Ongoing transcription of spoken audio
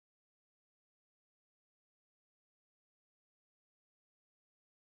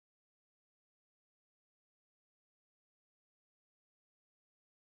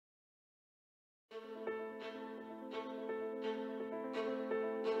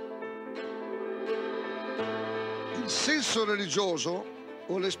Il senso religioso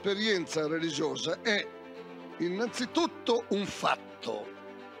o l'esperienza religiosa è innanzitutto un fatto,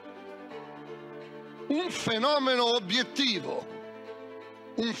 un fenomeno obiettivo,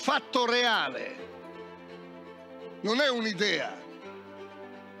 un fatto reale. Non è un'idea.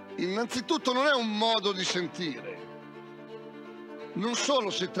 Innanzitutto non è un modo di sentire. Non solo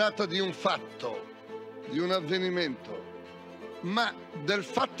si tratta di un fatto, di un avvenimento, ma del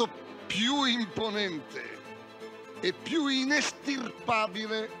fatto più imponente e più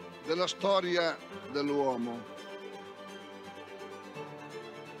inestirpabile della storia dell'uomo.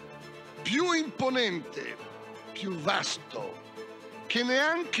 Più imponente, più vasto, che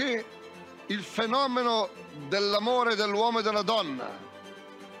neanche il fenomeno dell'amore dell'uomo e della donna,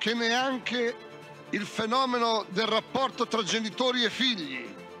 che neanche il fenomeno del rapporto tra genitori e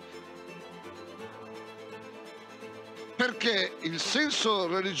figli. Perché il senso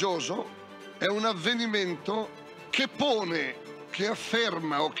religioso è un avvenimento che pone, che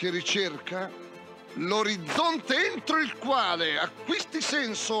afferma o che ricerca l'orizzonte entro il quale acquisti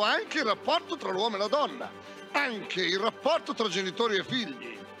senso anche il rapporto tra l'uomo e la donna, anche il rapporto tra genitori e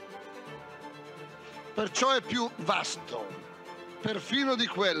figli. Perciò è più vasto, perfino di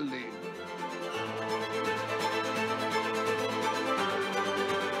quelli.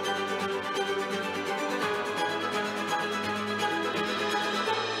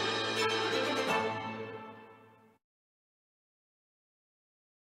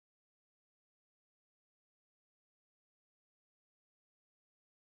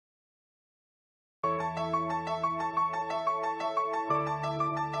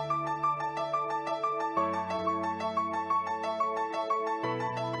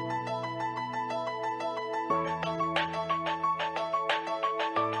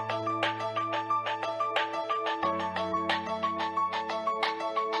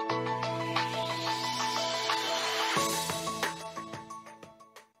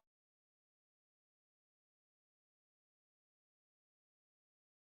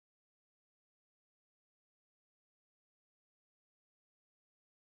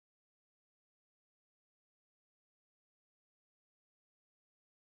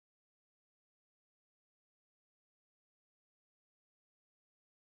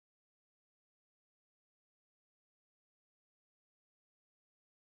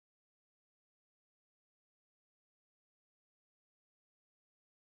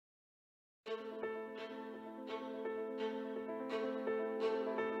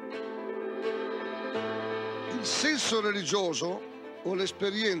 Il senso religioso o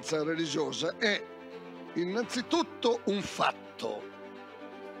l'esperienza religiosa è innanzitutto un fatto,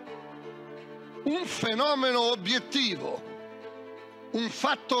 un fenomeno obiettivo, un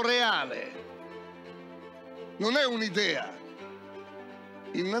fatto reale. Non è un'idea.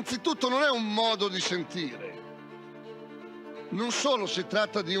 Innanzitutto non è un modo di sentire. Non solo si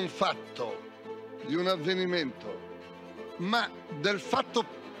tratta di un fatto, di un avvenimento, ma del fatto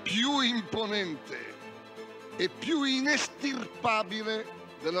più imponente e più inestirpabile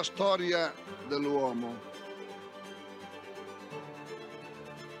della storia dell'uomo.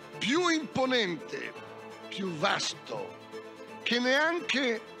 Più imponente, più vasto, che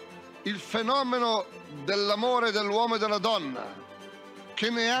neanche il fenomeno dell'amore dell'uomo e della donna, che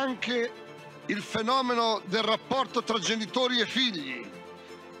neanche il fenomeno del rapporto tra genitori e figli.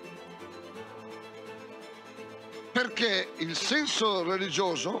 Perché il senso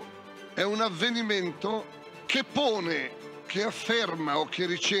religioso è un avvenimento che pone, che afferma o che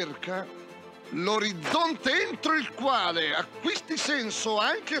ricerca l'orizzonte entro il quale acquisti senso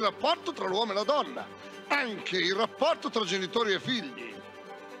anche il rapporto tra l'uomo e la donna, anche il rapporto tra genitori e figli.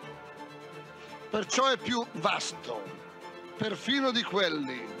 Perciò è più vasto, perfino di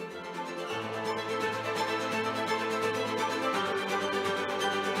quelli.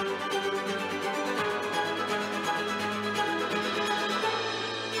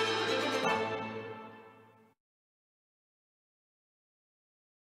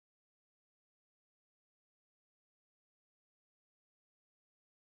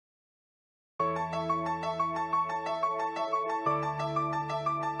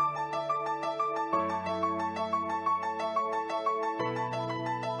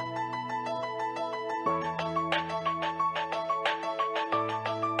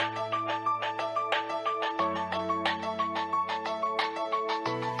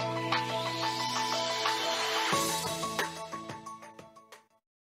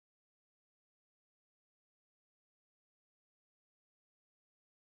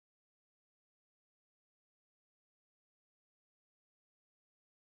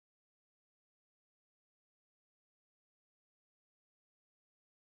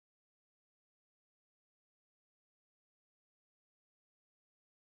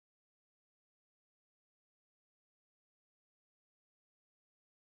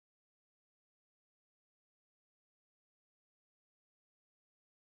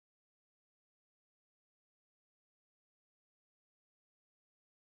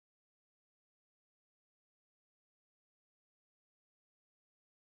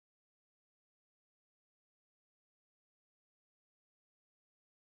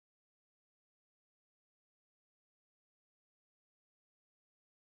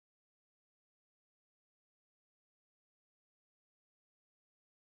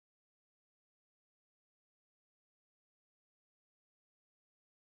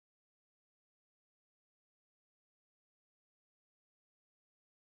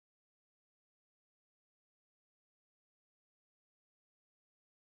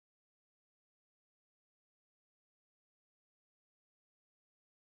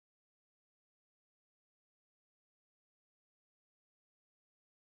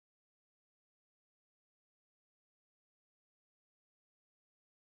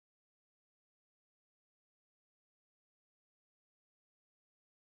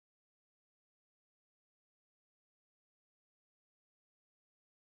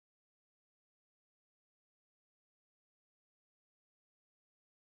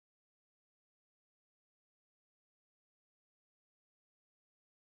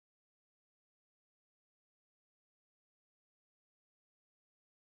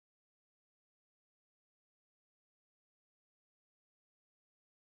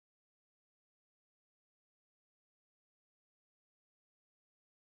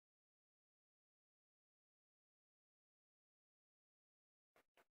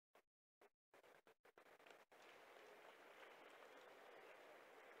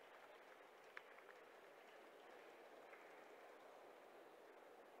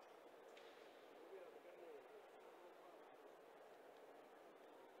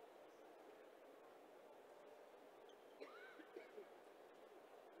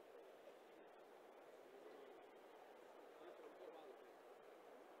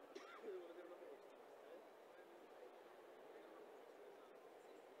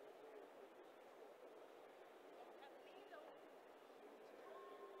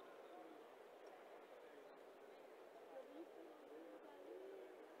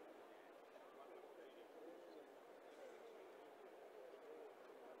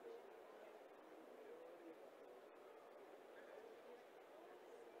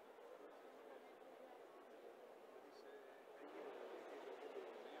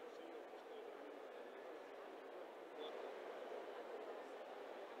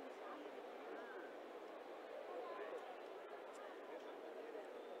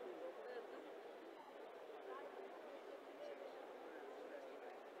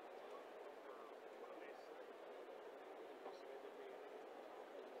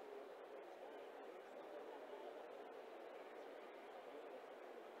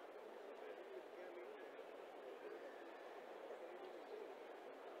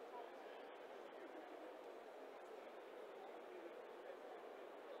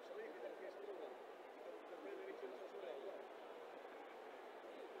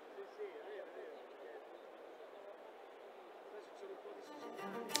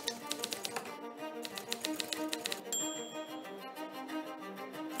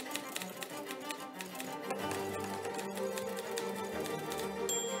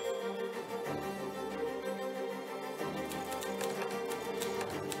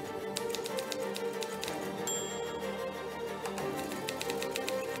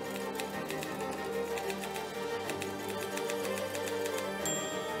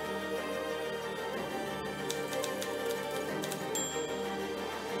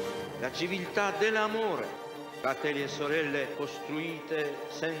 la civiltà dell'amore. Fratelli e sorelle, costruite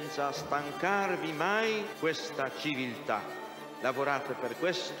senza stancarvi mai questa civiltà. Lavorate per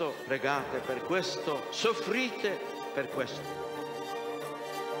questo, pregate per questo, soffrite per questo.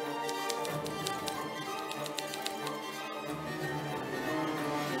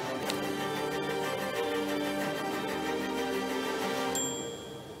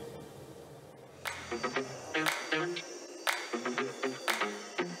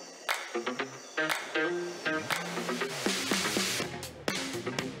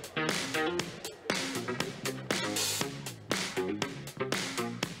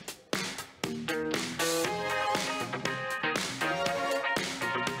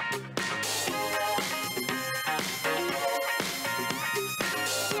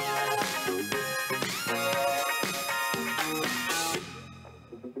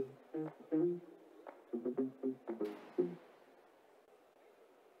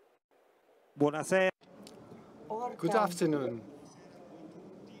 Buonasera. Good afternoon.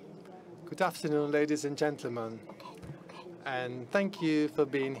 Good afternoon, ladies and gentlemen. And thank you for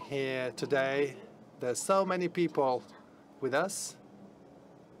being here today. There's so many people with us.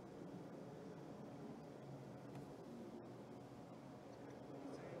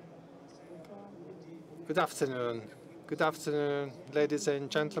 Good afternoon. Good afternoon, ladies and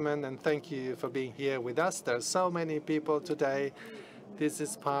gentlemen, and thank you for being here with us. There are so many people today. This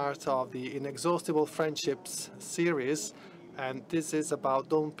is part of the Inexhaustible Friendships series, and this is about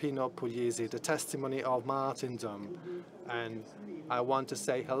Don Pino Puglisi, the testimony of martyrdom. And I want to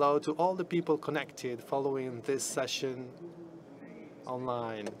say hello to all the people connected following this session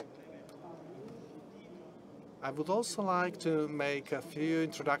online. I would also like to make a few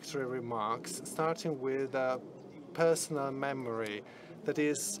introductory remarks, starting with a personal memory. That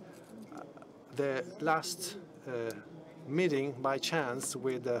is the last meeting by chance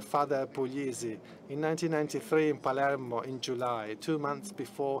with Father Puglisi in 1993 in Palermo in July, 2 months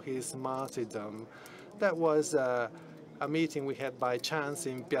before his martyrdom. That was a meeting we had by chance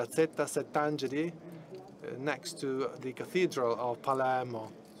in Piazzetta Sett'Angeli, next to the Cathedral of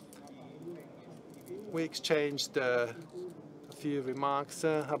Palermo. We exchanged a few remarks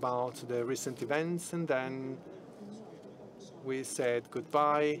about the recent events, and then we said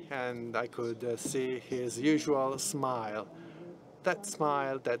goodbye, and I could see his usual smile. That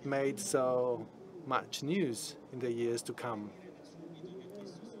smile that made so much news in the years to come.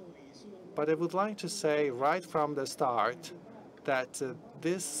 But I would like to say right from the start that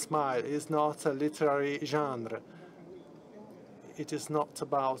this smile is not a literary genre. It is not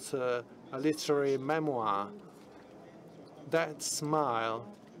about a literary memoir. That smile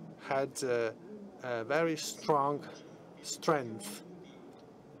had a very strong strength,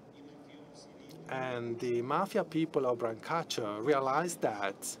 and the mafia people of Brancaccio realized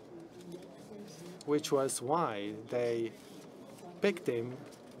that, which was why they picked him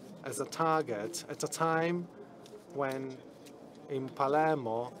as a target at a time when in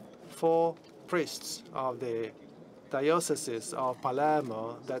Palermo 4 priests of the diocese of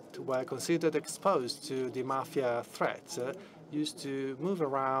Palermo that were considered exposed to the mafia threat used to move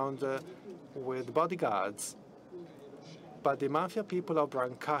around with bodyguards. But the mafia people of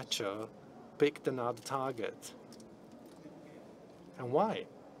Brancaccio picked another target. And why?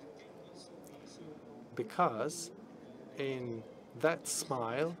 Because in that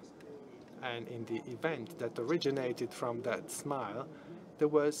smile and in the event that originated from that smile, there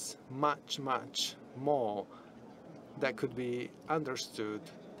was much, much more that could be understood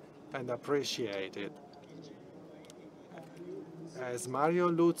and appreciated. As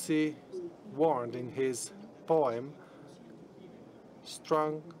Mario Luzzi warned in his poem,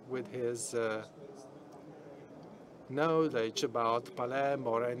 strong with his knowledge about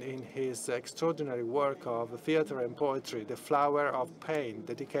Palermo and in his extraordinary work of theater and poetry, The Flower of Pain,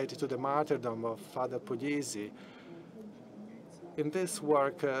 dedicated to the martyrdom of Father Puglisi. In this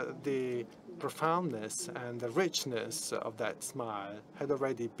work, the profoundness and the richness of that smile had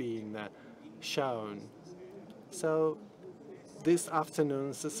already been shown. So this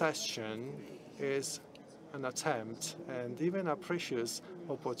afternoon's session is an attempt and even a precious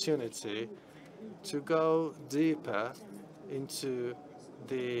opportunity to go deeper into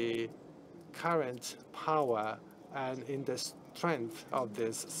the current power and in the strength of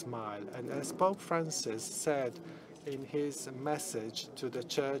this smile. And as Pope Francis said in his message to the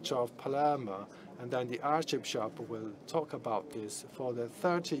Church of Palermo, and then the Archbishop will talk about this, for the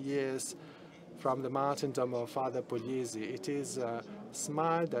 30 years from the martyrdom of Father Puglisi, it is a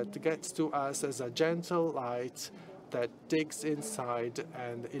smile that gets to us as a gentle light that digs inside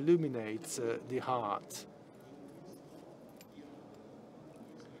and illuminates the heart.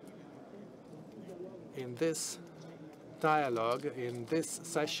 In this dialogue, in this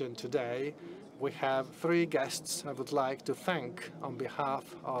session today, we have 3 guests I would like to thank on behalf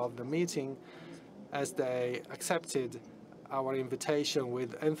of the meeting as they accepted our invitation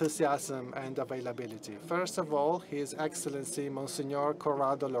with enthusiasm and availability. First of all, His Excellency Monsignor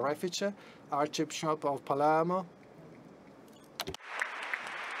Corrado Lorefice, Archbishop of Palermo.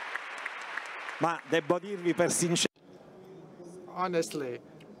 Ma devo dirvi per sincerità. Honestly,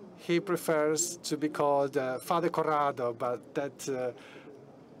 he prefers to be called Father Corrado, but that's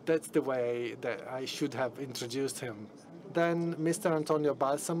the way that I should have introduced him. Then Mr. Antonio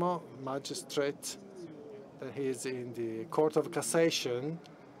Balsamo, Magistrate. He is in the Court of Cassation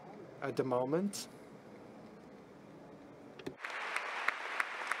at the moment.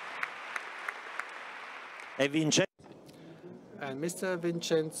 E And Mr.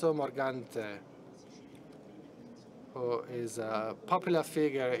 Vincenzo Morgante, who is a popular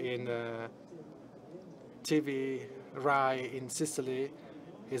figure in TV Rai in Sicily.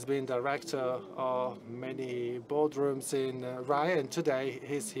 He's been director of many boardrooms in Rai, and today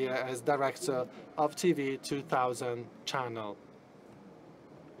he's here as director of TV 2000 channel.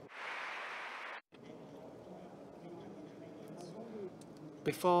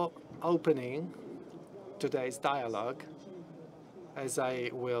 Before opening today's dialogue, as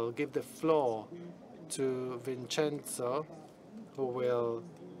I will give the floor to Vincenzo, who will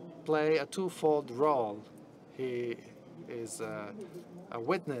play a twofold role. He is a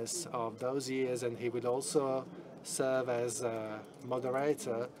witness of those years, and he will also serve as a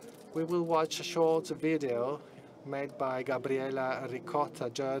moderator. We will watch a short video made by Gabriela Ricotta,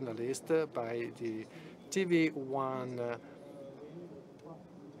 journalist, by the TV1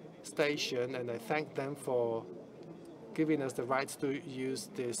 station, and I thank them for giving us the right to use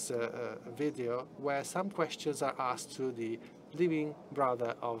this video, where some questions are asked to the living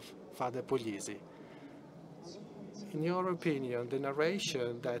brother of Father Puglisi. In your opinion, the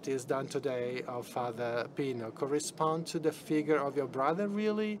narration that is done today of Father Pino corresponds to the figure of your brother,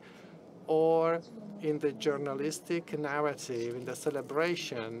 really? Or in the journalistic narrative, in the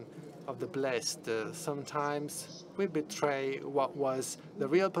celebration of the blessed, sometimes we betray what was the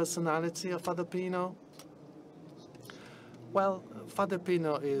real personality of Father Pino? Well, Father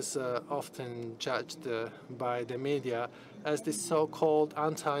Pino is often judged by the media as the so-called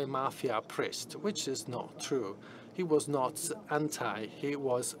anti-mafia priest, which is not true. He was not anti, he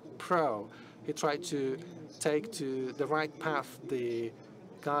was pro. He tried to take to the right path the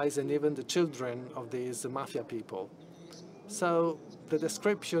guys and even the children of these mafia people. So the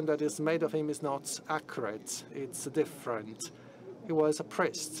description that is made of him is not accurate, it's different. He was a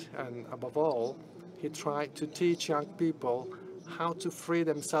priest, and above all, he tried to teach young people how to free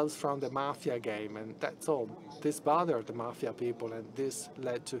themselves from the mafia game, and that's all. This bothered the mafia people, and this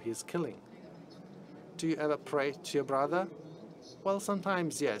led to his killing. Do you ever pray to your brother? Well,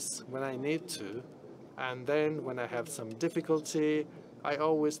 sometimes yes, when I need to. And then when I have some difficulty, I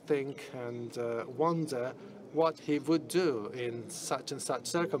always think and wonder what he would do in such and such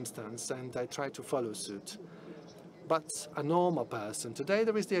circumstance, and I try to follow suit. But a normal person. Today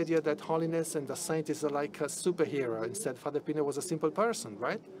there is the idea that holiness and the saint is like a superhero. Instead, Father Pino was a simple person,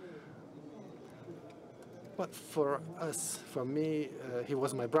 right? But for us, for me, he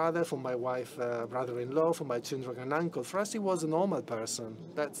was my brother, for my wife, brother-in-law, for my children, an uncle. For us, he was a normal person.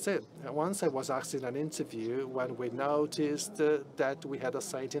 That's it. And once I was asked in an interview when we noticed that we had a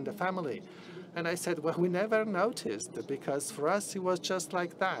saint in the family. And I said, well, we never noticed, because for us, he was just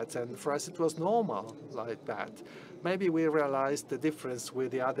like that. And for us, it was normal like that. Maybe we realized the difference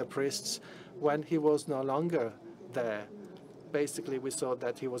with the other priests when he was no longer there. Basically, we saw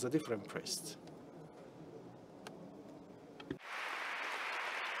that he was a different priest.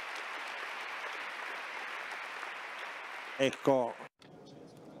 Ecco.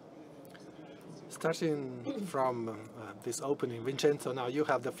 Starting from this opening, Vincenzo, now you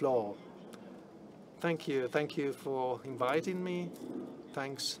have the floor. Thank you for inviting me.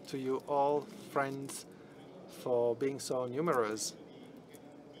 Thanks to you all, friends, for being so numerous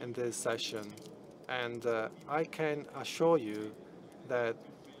in this session. And I can assure you that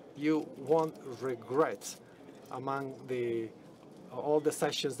you won't regret among all the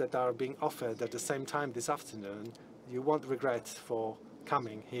sessions that are being offered at the same time this afternoon. You won't regret for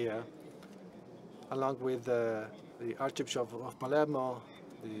coming here, along with the Archbishop of Palermo,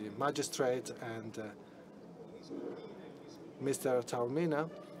 the Magistrate, and Mr. Taormina.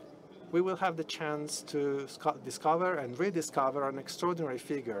 We will have the chance to discover and rediscover an extraordinary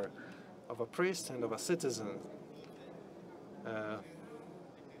figure of a priest and of a citizen.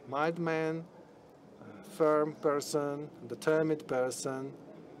 Mild man, firm person, determined person.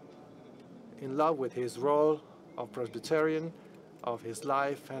 in love with his role of Presbyterian, of his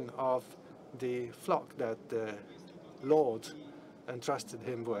life, and of the flock that the Lord entrusted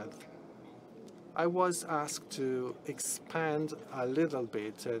him with. I was asked to expand a little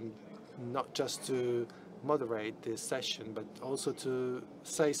bit, and not just to moderate this session, but also to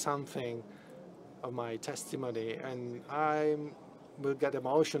say something of my testimony. And I will get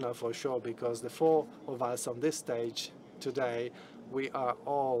emotional for sure, because the four of us on this stage today, we are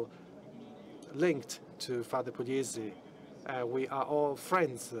all linked to Father Puglisi. We are all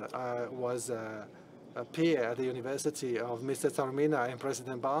friends. I was a peer at the University of Mr. Taormina and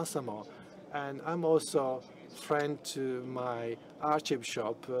President Balsamo. And I'm also friend to my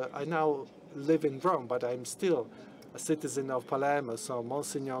Archbishop. I now live in Rome, but I'm still a citizen of Palermo, so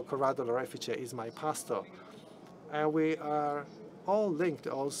Monsignor Corrado Lorefice is my pastor. And we are all linked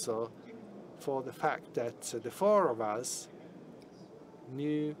also for the fact that the four of us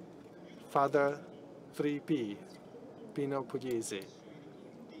knew Father 3P, Pino Puglisi.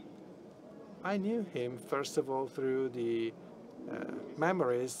 I knew him, first of all, through the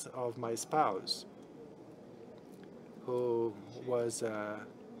memories of my spouse, who was a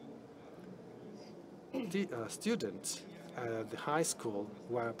student at the high school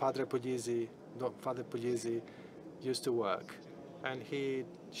where Father Puglisi used to work. And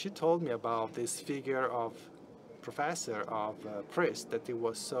she told me about this figure of professor, of priest, that he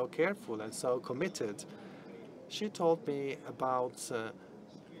was so careful and so committed. She told me about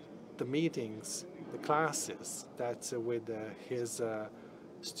the meetings, the classes that with his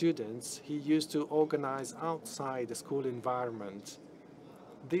students he used to organize outside the school environment.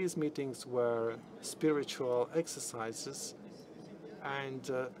 These meetings were spiritual exercises,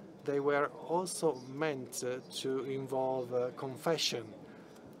 and they were also meant to involve confession.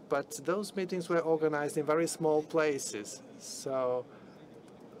 But those meetings were organized in very small places, so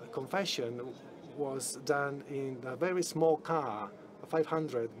confession was done in a very small car, a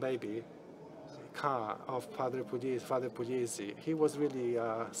 500 maybe, car of Father Puglisi. He was really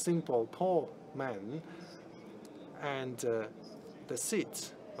a simple, poor man, and the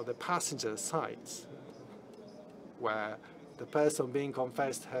seat, or the passenger side, where the person being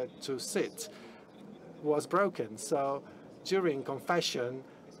confessed had to sit, was broken. So during confession,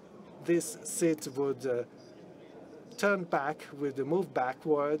 this seat would turn back, would move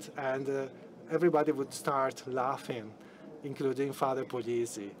backward, and everybody would start laughing, including Father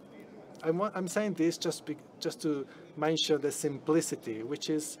Puglisi. I'm saying this just to mention the simplicity, which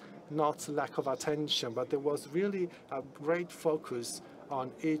is not lack of attention, but there was really a great focus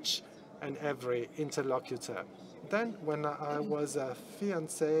on each and every interlocutor. Then, when I was a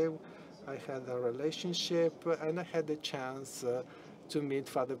fiancé, I had a relationship, and I had the chance to meet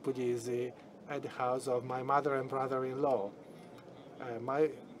Father Puglisi at the house of my mother and brother-in-law. My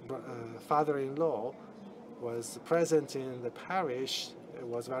father-in-law was present in the parish,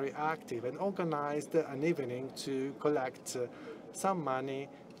 was very active, and organized an evening to collect some money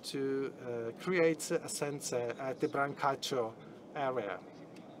to create a center at the Brancaccio area.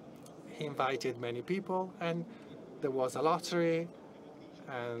 He invited many people, and there was a lottery,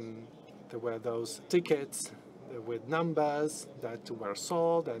 and there were those tickets with numbers that were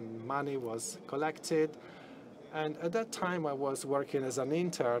sold, and money was collected. And at that time, I was working as an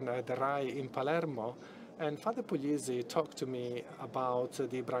intern at the RAI in Palermo, and Father Puglisi talked to me about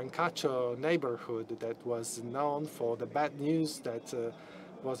the Brancaccio neighborhood that was known for the bad news that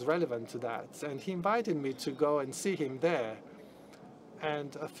was relevant to that. And he invited me to go and see him there.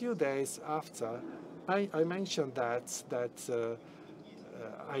 And a few days after, I mentioned that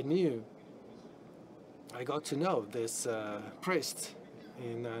I got to know this priest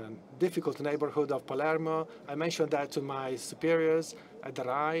in a difficult neighborhood of Palermo. I mentioned that to my superiors at the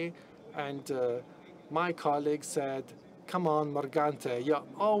RAI, and my colleague said, "Come on, Morgante, you're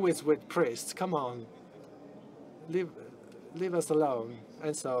always with priests. Come on, leave us alone."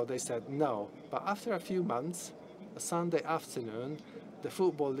 And so they said no. But after a few months, a Sunday afternoon, the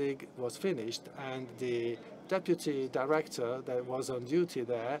football league was finished, and the deputy director that was on duty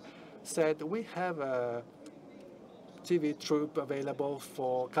there said, "We have a TV troupe available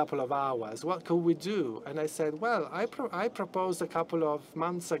for a couple of hours. What could we do?" And I said, "Well, I proposed a couple of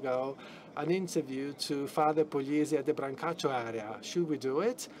months ago an interview to Father Puglisi at the Brancaccio area. Should we do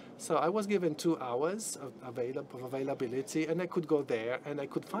it?" So I was given 2 hours of availability, and I could go there and I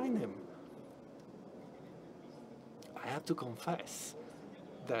could find him. I have to confess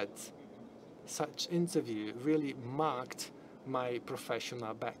that such interview really marked my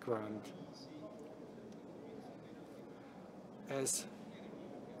professional background. As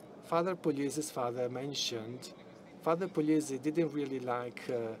Father Puglisi's father mentioned, Father Puglisi didn't really like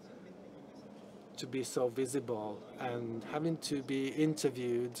to be so visible, and having to be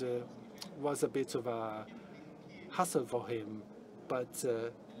interviewed was a bit of a hassle for him. But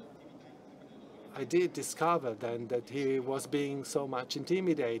I did discover then that he was being so much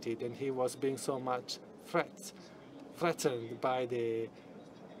intimidated, and he was being so much threatened by the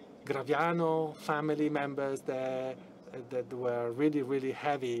Graviano family members there, that were really, really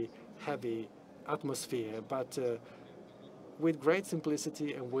heavy atmosphere. But with great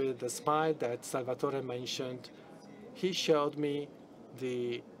simplicity and with the smile that Salvatore mentioned, he showed me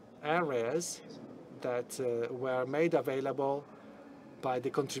the areas that were made available by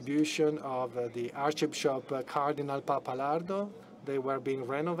the contribution of the Archbishop Cardinal Palermo. They were being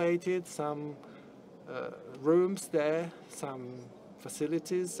renovated, some rooms there, some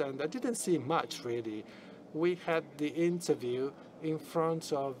facilities, and I didn't see much really. We had the interview in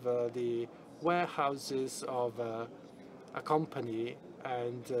front of the warehouses of a company,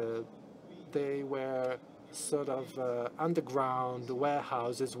 and they were sort of underground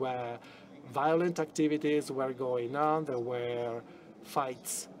warehouses where violent activities were going on. There were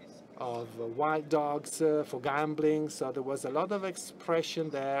fights of wild dogs for gambling, so there was a lot of expression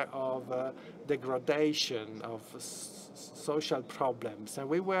there of degradation, of social problems. And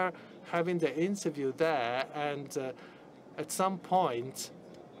we were having the interview there, and at some point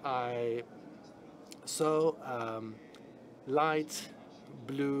I saw light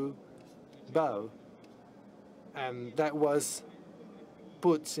blue bow, and that was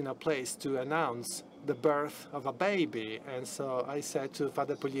put in a place to announce the birth of a baby. And so I said to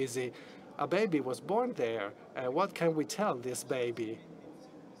Father Puglisi, a baby was born there. What can we tell this baby?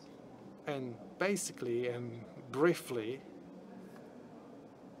 And basically and briefly,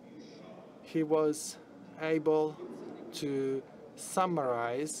 he was able to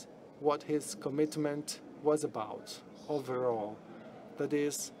summarize what his commitment was about overall. That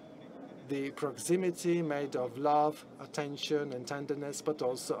is, the proximity made of love, attention and tenderness, but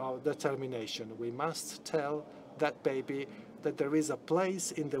also of determination. We must tell that baby that there is a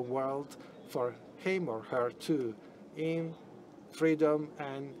place in the world for him or her too, in freedom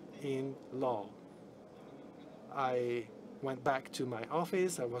and in law. I went back to my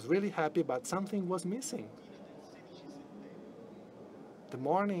office. I was really happy, but something was missing. The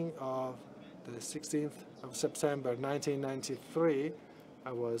morning of the 16th of September 1993,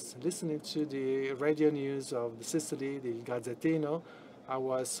 I was listening to the radio news of Sicily, the Gazzettino. I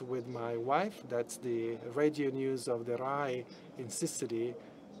was with my wife, that's the radio news of the Rai in Sicily,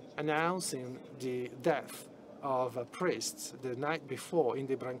 announcing the death of a priest the night before in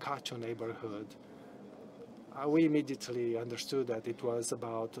the Brancaccio neighborhood. We immediately understood that it was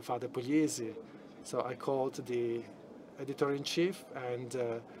about Father Puglisi, so I called the editor-in-chief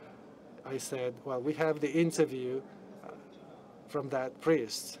and I said, well, we have the interview from that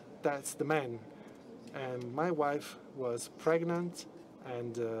priest. That's the man. And my wife was pregnant,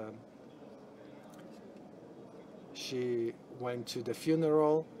 and she went to the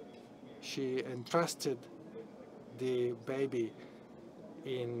funeral. She entrusted the baby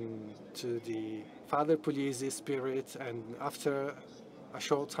into the Father Puglisi spirit, and after a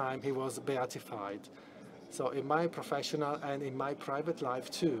short time he was beatified. So in my professional and in my private life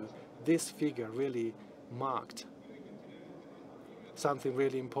too, this figure really marked something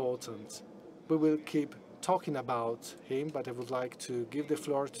really important. We will keep talking about him, but I would like to give the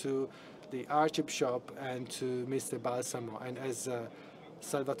floor to the Archbishop and to Mr. Balsamo. And as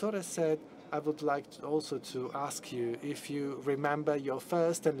Salvatore said, I would like also to ask you if you remember your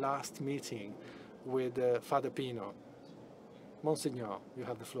first and last meeting with Father Pino. Monsignor, you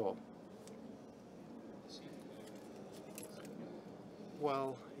have the floor.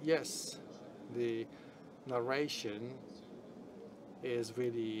 Well, yes, the narration is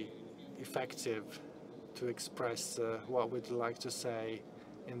really effective to express what we'd like to say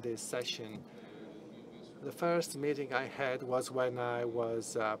in this session. The first meeting I had was when I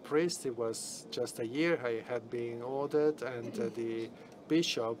was a priest. It was just a year I had been ordered, and the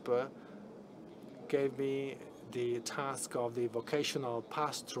bishop gave me the task of the vocational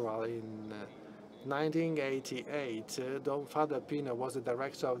pastoral in 1988. Don Father Pino was the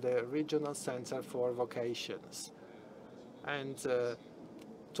director of the Regional Center for Vocations. And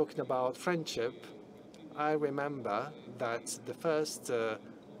talking about friendship, I remember that the first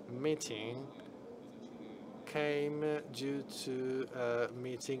meeting came due to a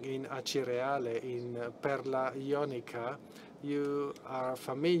meeting in Acireale in Perla Ionica. You are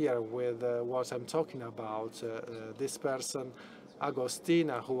familiar with what I'm talking about. This person,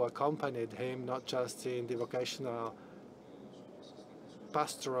 Agostina, who accompanied him not just in the vocational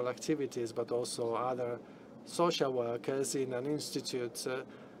pastoral activities, but also other social workers in an institute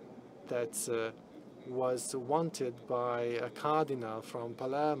that was wanted by a cardinal from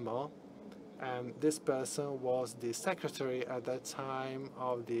Palermo, and this person was the secretary at that time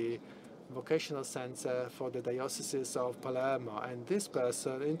of the vocational center for the diocese of Palermo. And this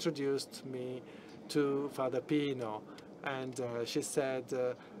person introduced me to Father Pino, and she said,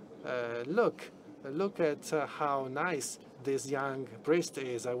 look at how nice this young priest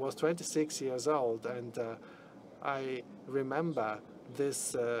is. I was 26 years old, and I remember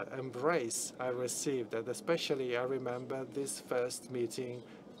this embrace I received, and especially I remember this first meeting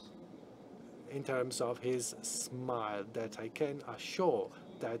in terms of his smile, that I can assure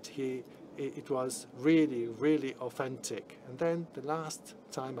that it was really, really authentic. And then the last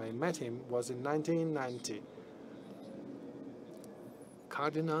time I met him was in 1990.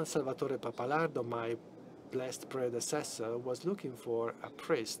 Cardinal Salvatore Papalardo, my blessed predecessor, was looking for a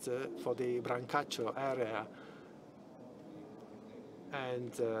priest for the Brancaccio area,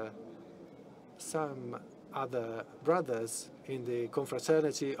 and some other brothers in the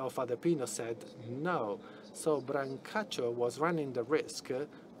confraternity of Father Pino said no. So Brancaccio was running the risk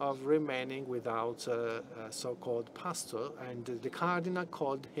of remaining without a so-called pastor, and the cardinal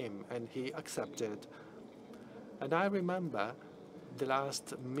called him, and he accepted. And I remember the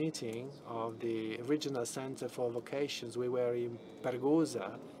last meeting of the Regional Center for Vocations. We were in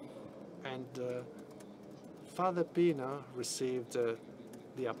Pergusa, and Father Pino received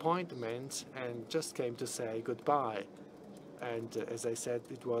the appointment and just came to say goodbye. And as I said,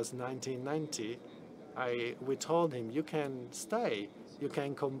 it was 1990. We told him, you can stay. You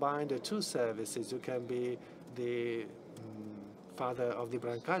can combine the two services. You can be the father of the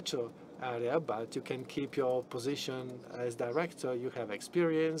Brancaccio area, but you can keep your position as director. You have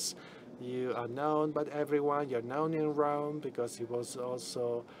experience. You are known by everyone. You're known in Rome because he was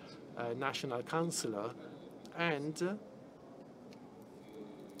also a national councillor. And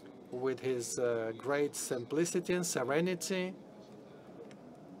with his great simplicity and serenity,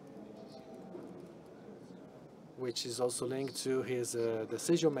 which is also linked to his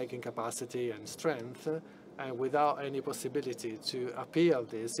decision-making capacity and strength, and without any possibility to appeal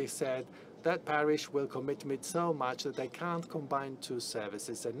this, he said, that parish will commit me so much that I can't combine two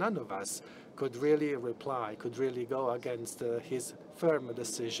services. And none of us could really reply, could really go against his firm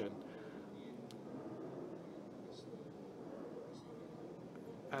decision.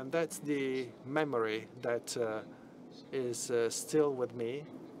 And that's the memory that is still with me,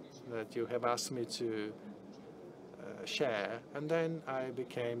 that you have asked me to share. And then I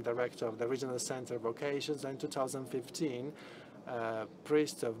became director of the Regional Center of Vocations. In 2015,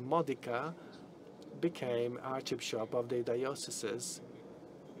 priest of Modica became Archbishop of the diocese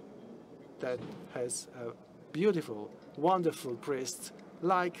that has a beautiful, wonderful priest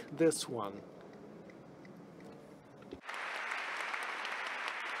like this one.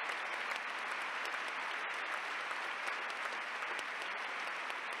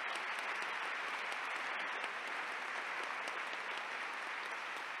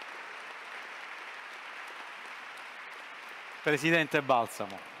 Presidente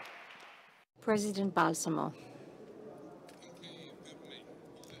Balsamo. President Balsamo.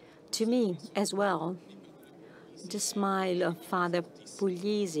 To me as well, the smile of Father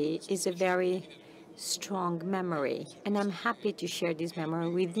Puglisi is a very strong memory, and I'm happy to share this memory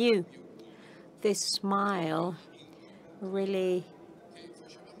with you. This smile really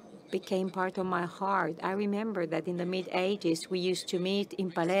became part of my heart. I remember that in the mid-80s we used to meet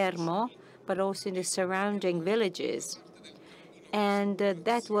in Palermo, but also in the surrounding villages. And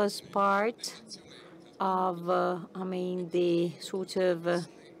that was part of, the sort of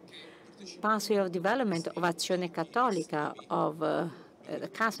pathway of development of Azione Cattolica, of the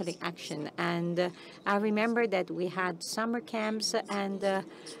Catholic action. And I remember that we had summer camps, and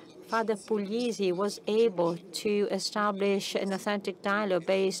Father Puglisi was able to establish an authentic dialogue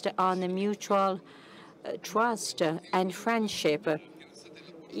based on a mutual trust and friendship.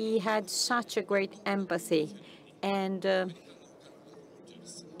 He had such a great empathy, and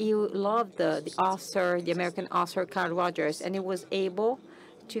he loved the author, the American author Carl Rogers, and he was able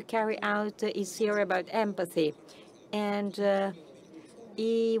to carry out his theory about empathy. And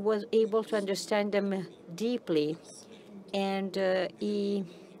he was able to understand them deeply, and he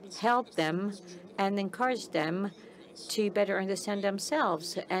helped them and encouraged them to better understand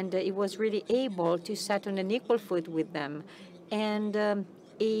themselves. And he was really able to set on an equal foot with them. And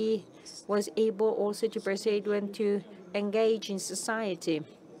he was able also to persuade them to engage in society.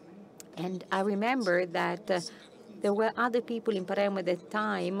 And I remember that there were other people in Palermo at that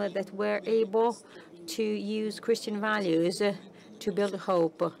time that were able to use Christian values to build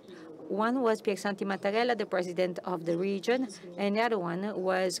hope. One was Piersanti Mattarella, the president of the region, and the other one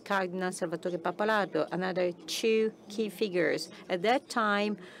was Cardinal Salvatore Pappalardo, another two key figures. At that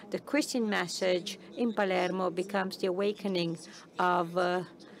time, the Christian message in Palermo becomes the awakening of the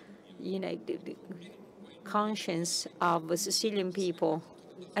conscience of the Sicilian people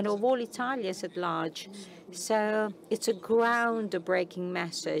and of all Italians at large. So it's a groundbreaking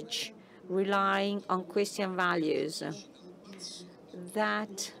message relying on Christian values.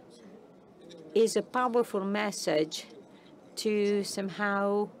 That is a powerful message to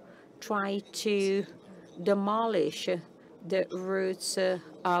somehow try to demolish the roots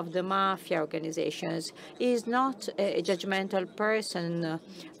of the mafia organizations. He is not a judgmental person,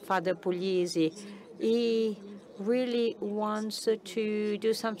 Father Puglisi. He really wants to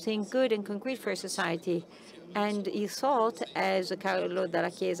do something good and concrete for society. And he thought, as Carlo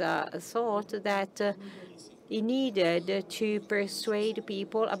della Chiesa thought, that he needed to persuade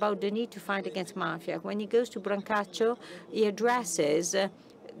people about the need to fight against mafia. When he goes to Brancaccio, he addresses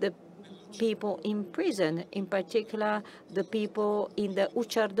the people in prison, in particular the people in the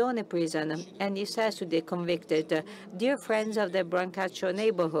Ucciardone prison. And he says to the convicted, dear friends of the Brancaccio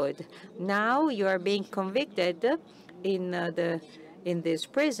neighborhood, now you are being convicted in this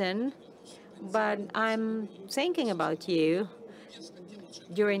prison, but I'm thinking about you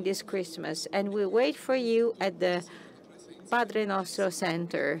during this Christmas, and we wait for you at the Padre Nostro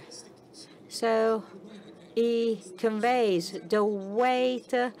Center. So he conveys the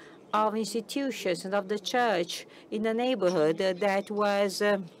weight of institutions and of the church in a neighborhood that was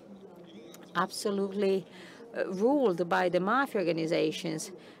absolutely ruled by the mafia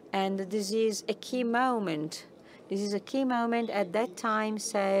organizations. And this is a key moment. This is a key moment at that time,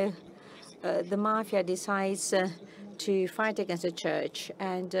 so the mafia decides to fight against the church,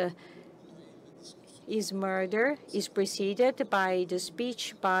 and his murder is preceded by the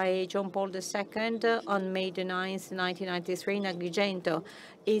speech by John Paul II on May the 9th, 1993 in Agrigento.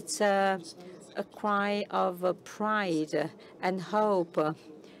 It's a cry of pride and hope.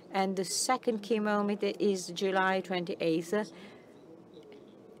 And the second key moment is July 28th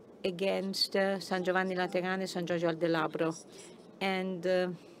against San Giovanni Laterano and San Giorgio al Delabro. And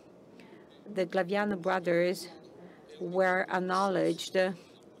the Glaviano brothers were acknowledged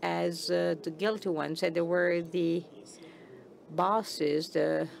as the guilty ones, and they were the bosses,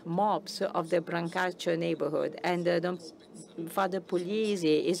 the mobs of the Brancaccio neighborhood. And Father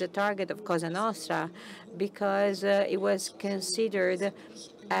Puglisi is a target of Cosa Nostra because it was considered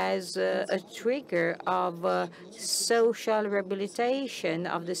as a trigger of social rehabilitation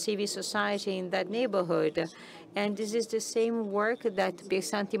of the civil society in that neighborhood. And this is the same work that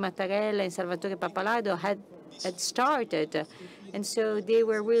Piersanti Mattarella and Salvatore Pappalardo had started. And so they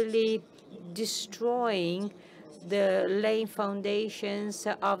were really destroying the laying foundations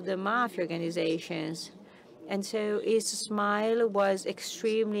of the mafia organizations. And so his smile was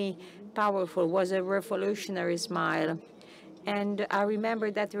extremely powerful, was a revolutionary smile. And I remember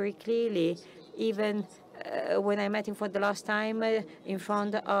that very clearly, even when I met him for the last time in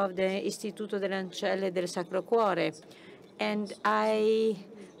front of the Istituto delle Ancelle del Sacro Cuore. And I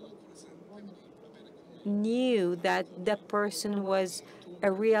knew that that person was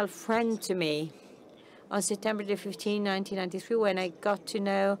a real friend to me. On September the 15th, 1993, when I got to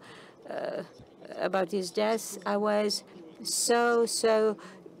know about his death, I was so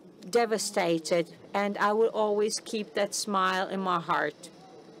devastated, and I will always keep that smile in my heart.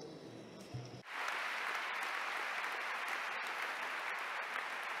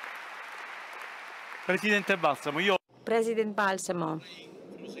 President Balsamo,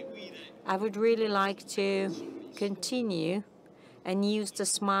 I would really like to continue and use the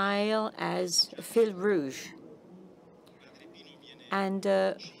smile as fil rouge. And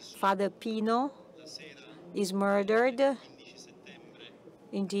Father Pino is murdered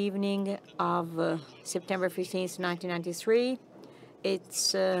in the evening of September 15th, 1993.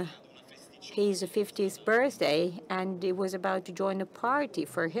 It's his 50th birthday, and he was about to join a party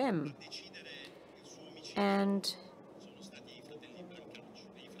for him. And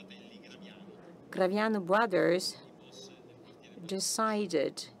Graviano brothers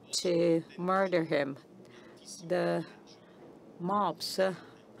decided to murder him. The mobs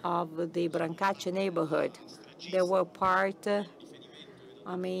of the Brancaccio neighborhood, they were part,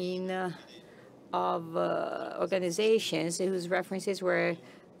 of organizations whose references were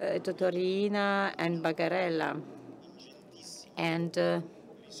Taormina and Bagarella. And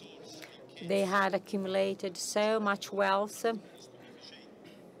they had accumulated so much wealth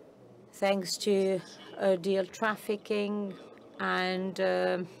thanks to deal trafficking and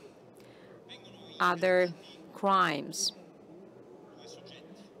other crimes.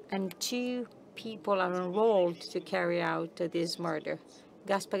 and 2 people are enrolled to carry out this murder.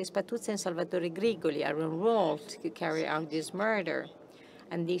 Gaspare Spatuzza and Salvatore Grigoli are enrolled to carry out this murder.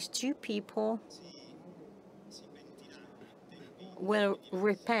 And these 2 people will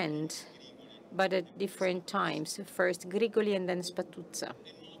repent, but at different times. First Grigoli and then Spatuzza.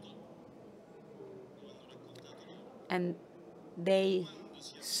 And they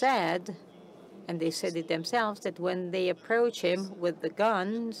said, and they said it themselves, that when they approach him with the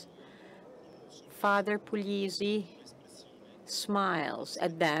guns, Father Puglisi smiles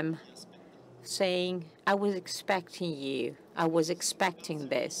at them, saying, I was expecting you. I was expecting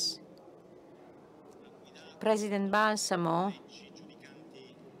this. President Balsamo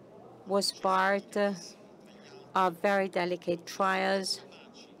was part of very delicate trials,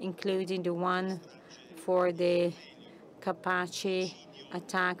 including the one for the Capaci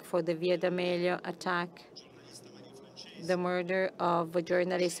attack, for the Via D'Amelio attack, the murder of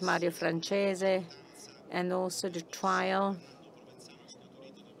journalist Mario Francese, and also the trial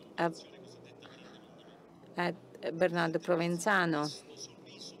at Bernardo Provenzano.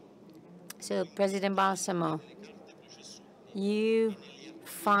 So, President Balsamo, you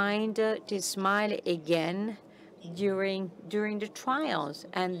find to smile again during the trials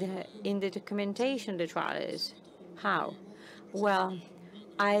and in the documentation of the trials. How? Well,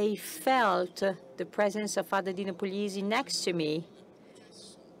 I felt the presence of Father Pino Puglisi next to me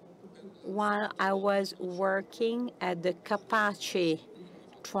while I was working at the Capaci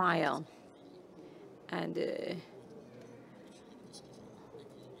trial. And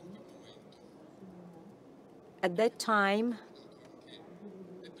at that time,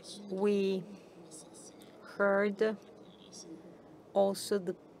 we heard also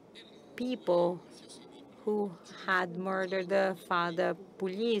the people who had murdered Father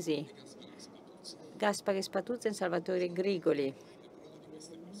Puglisi, Gaspare Spatuzza and Salvatore Grigoli.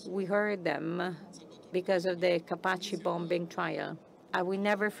 We heard them because of the Capaci bombing trial. I will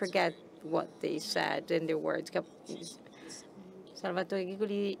never forget what they said in their words. Salvatore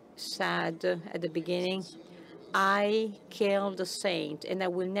Grigoli said at the beginning, I killed a saint, and I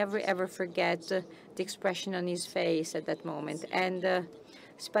will never ever forget the expression on his face at that moment. And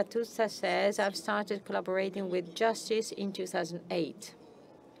Spatuzza says, I've started collaborating with Justice in 2008,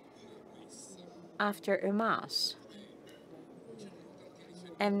 after a mass.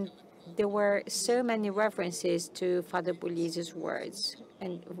 And there were so many references to Father Puglisi's words.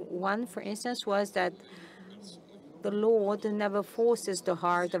 And one, for instance, was that the Lord never forces the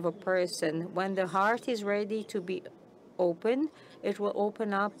heart of a person. When the heart is ready to be open, it will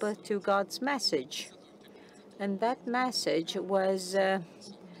open up to God's message. And that message was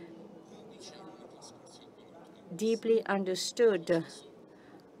deeply understood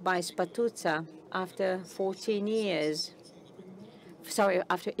by Spatuzza after 14 years. Sorry,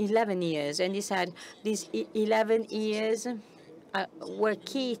 after 11 years. And he said, these 11 years were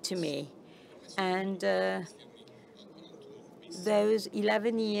key to me. And those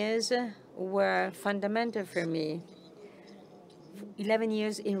 11 years were fundamental for me. 11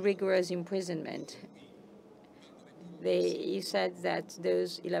 years in rigorous imprisonment. He said that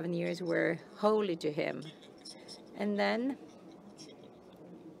those 11 years were holy to him. And then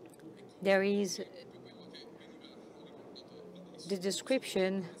there is the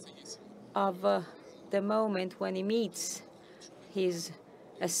description of the moment when he meets his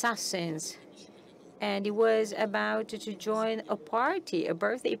assassins. And he was about to join a party, a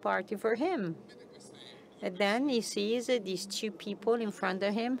birthday party for him. And then he sees these 2 people in front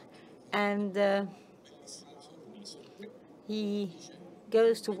of him, and he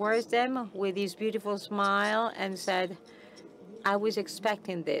goes towards them with his beautiful smile and said, I was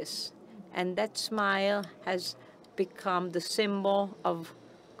expecting this. And that smile has become the symbol of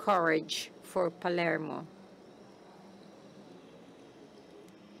courage for Palermo.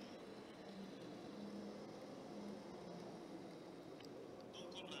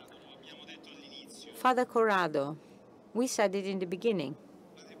 Father Corrado, we said it in the beginning.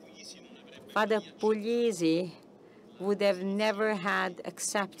 Father Puglisi would have never had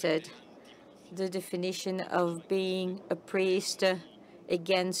accepted the definition of being a priest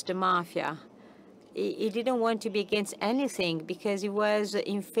against the mafia. He didn't want to be against anything because he was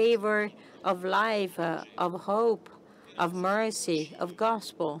in favor of life, of hope, of mercy, of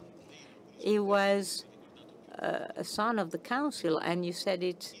gospel. He was a son of the council, and you said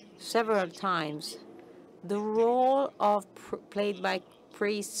it several times. The role played by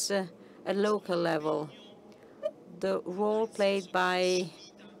priests at local level, the role played by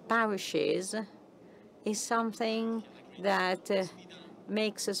parishes, is something that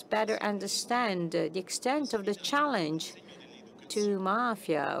makes us better understand the extent of the challenge to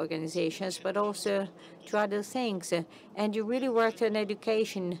mafia organizations, but also to other things. And he really worked on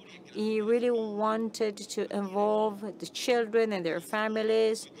education. He really wanted to involve the children and their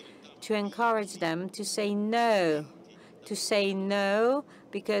families, to encourage them to say no,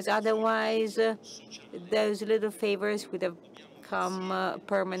 because otherwise those little favors would have become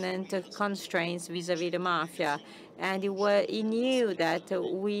permanent constraints vis-à-vis the mafia. And he knew that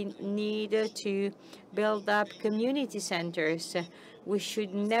we needed to build up community centers. We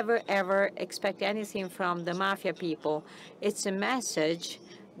should never, ever expect anything from the mafia people. It's a message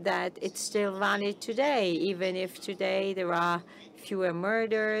that it's still valid today, even if today there are fewer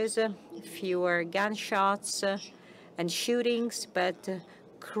murders, fewer gunshots and shootings, but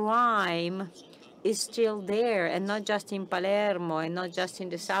crime is still there, and not just in Palermo, and not just in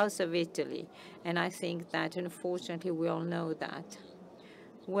the south of Italy. And I think that, unfortunately, we all know that.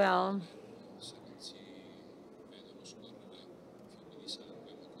 Well,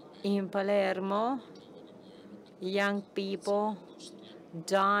 in Palermo, young people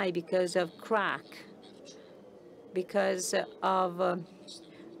die because of crack, because of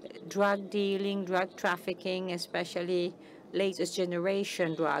drug dealing, drug trafficking, especially latest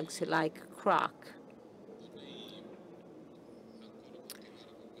generation drugs like crack.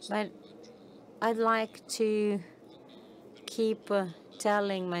 But I'd like to keep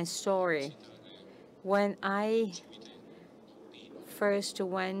telling my story. When I first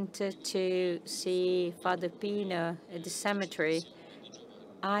went to see Father Pino at the cemetery,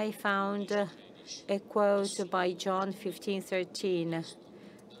 I found a quote by John 15:13,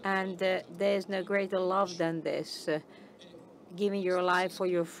 and there's no greater love than this, giving your life for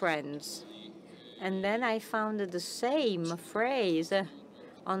your friends. And then I found the same phrase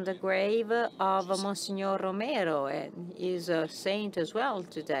on the grave of Monsignor Romero, and he's a saint as well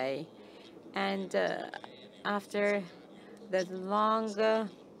today. And after that long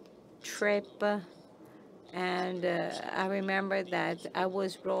trip, and I remember that I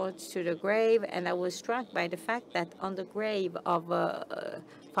was brought to the grave, and I was struck by the fact that on the grave of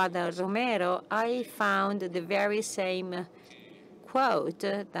Father Romero, I found the very same quote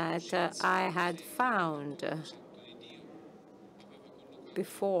that I had found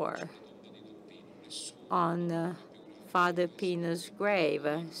before on Father Pino's grave.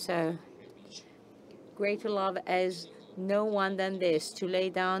 So, greater love as no one than this, to lay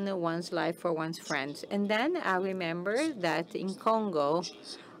down one's life for one's friends. And then I remember that in Congo,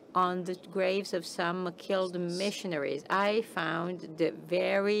 on the graves of some killed missionaries, I found the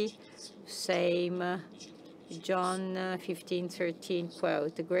very same John 15:13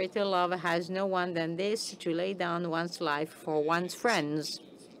 quote: "The greater love has no one than this, to lay down one's life for one's friends."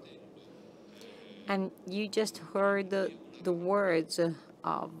 And you just heard the words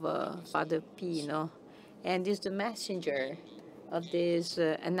of Father Pino, and is the messenger of this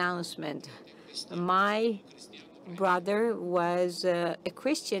announcement. My brother was a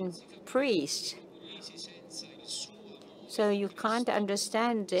Christian priest, so you can't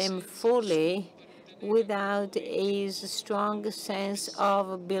understand him fully without his strong sense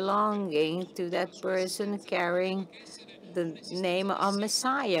of belonging to that person carrying the name of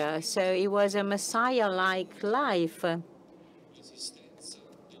Messiah. So it was a Messiah-like life,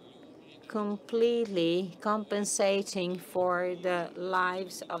 completely compensating for the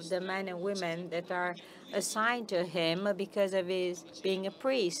lives of the men and women that are assigned to him because of his being a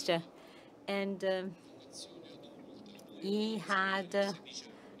priest. And he had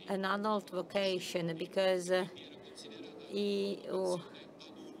an adult vocation because he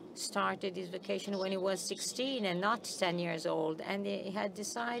started his vocation when he was 16 and not 10 years old. And he had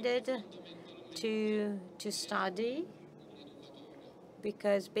decided to study,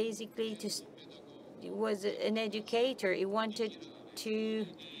 because basically he was an educator. He wanted to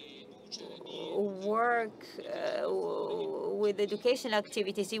work with educational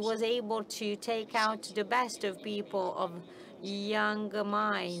activities. He was able to take out the best of people, of young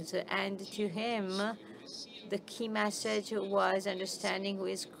minds, and to him the key message was understanding who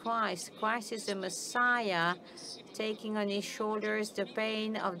is Christ. Christ is the Messiah, taking on his shoulders the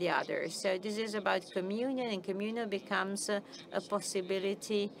pain of the others. So this is about communion, and communion becomes a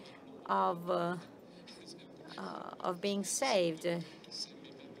possibility of being saved.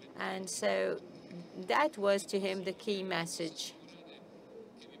 And so that was to him the key message.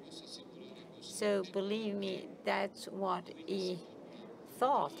 So believe me, that's what he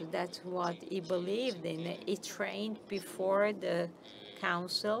thought, that's what he believed in. He trained before the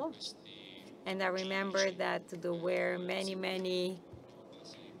council, and I remember that there were many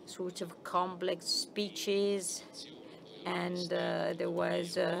sorts of complex speeches, and there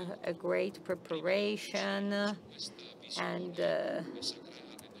was a great preparation, And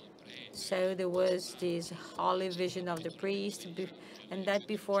so there was this holy vision of the priest, and that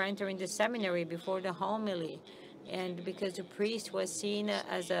before entering the seminary, before the homily. And because the priest was seen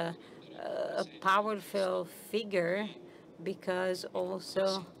as a powerful figure, because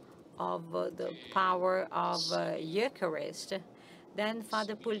also of the power of Eucharist, then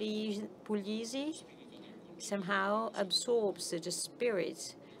Father Puglisi somehow absorbs the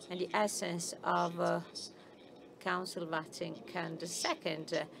spirit and the essence of Council Vatican II.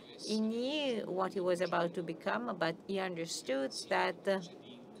 He knew what he was about to become, but he understood that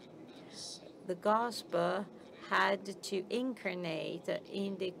the gospel had to incarnate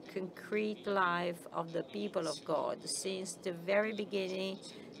in the concrete life of the people of God since the very beginning,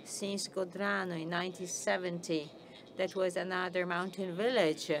 since Godrano in 1970. That was another mountain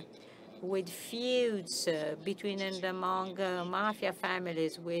village with feuds between and among mafia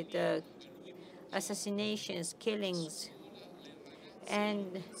families, with assassinations, killings.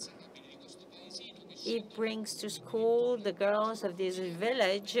 And it brings to school the girls of this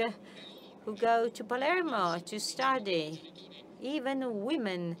village who go to Palermo to study, even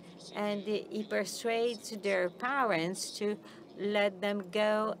women, and he persuades their parents to let them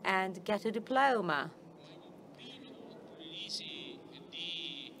go and get a diploma.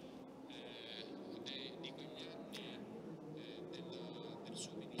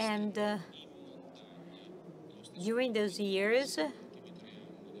 And during those years,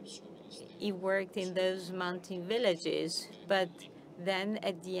 he worked in those mountain villages, but then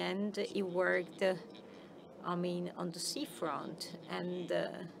at the end he worked, on the seafront, and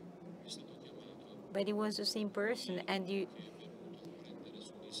but he was the same person, and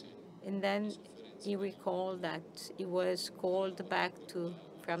then he recalled that he was called back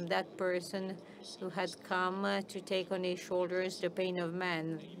from that person who had come to take on his shoulders the pain of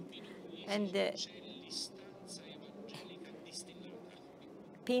man. And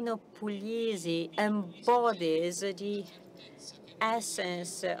Pino Puglisi embodies the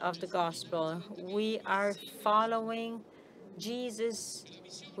essence of the gospel. We are following Jesus,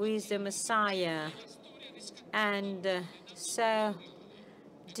 who is the Messiah. And so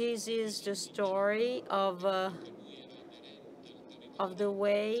this is the story of the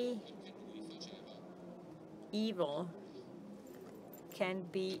way evil can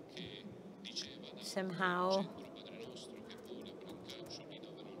be somehow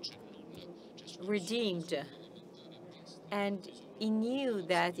redeemed. And he knew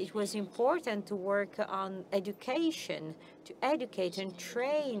that it was important to work on education, to educate and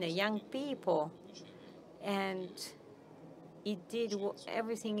train young people. And he did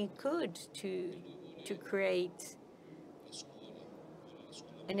everything he could to create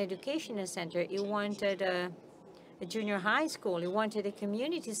an educational center. He wanted a junior high school. He wanted a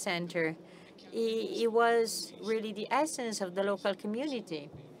community center. He was really the essence of the local community.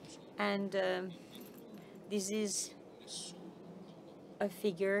 And this is a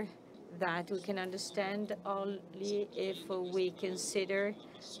figure that we can understand only if we consider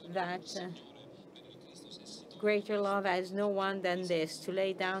that greater love has no one than this, to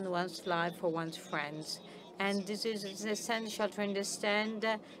lay down one's life for one's friends. And this is essential to understand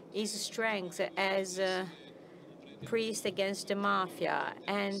his strength as a priest against the mafia.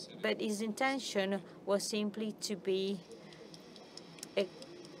 But his intention was simply to be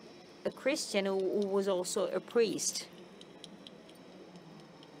a Christian who was also a priest.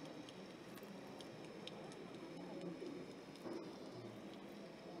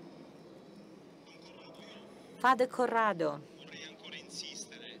 Father Corrado,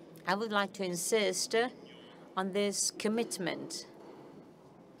 I would like to insist on this commitment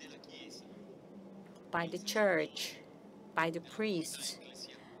by the church, by the priests,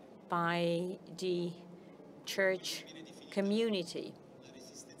 by the church community,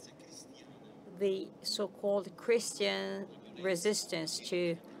 the so-called Christian resistance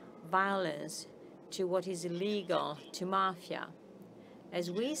to violence, to what is illegal, to mafia. As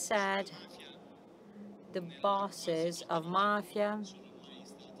we said, the bosses of mafia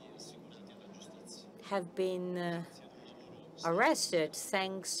have been arrested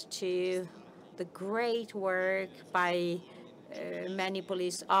thanks to the great work by many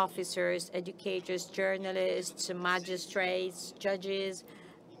police officers, educators, journalists, magistrates, judges.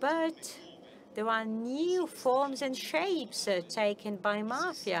 But there are new forms and shapes taken by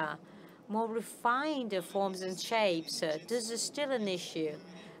mafia, more refined forms and shapes. This is still an issue.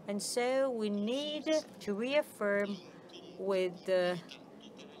 And so we need to reaffirm with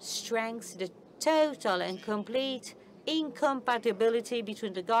strength the total and complete incompatibility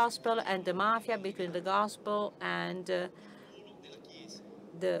between the gospel and the mafia, between the gospel and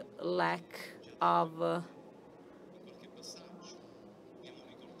the lack of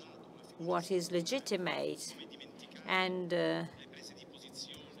what is legitimate. And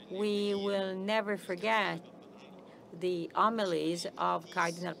we will never forget the homilies of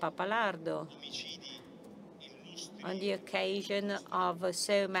Cardinal Pappalardo on the occasion of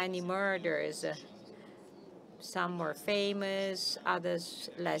so many murders. Some were famous, others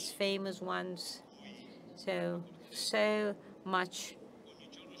less famous ones. So much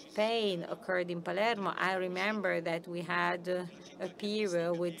pain occurred in Palermo. I remember that we had a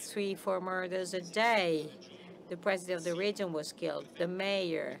period with 3-4 murders a day. The president of the region was killed, the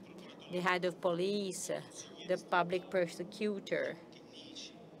mayor, the head of police, the public prosecutor.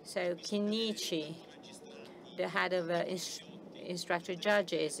 So Chinnici, the head of instructor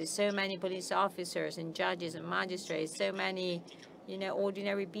judges, so many police officers and judges and magistrates, so many,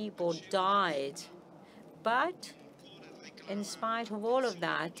 ordinary people died. But in spite of all of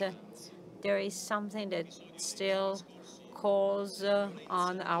that, there is something that still calls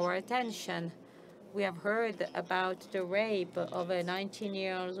on our attention. We have heard about the rape of a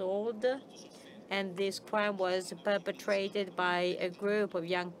 19-year-old, and this crime was perpetrated by a group of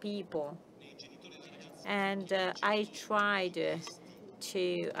young people. And I tried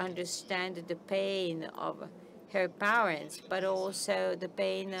to understand the pain of her parents, but also the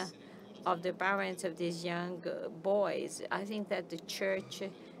pain of the parents of these young boys. I think that the church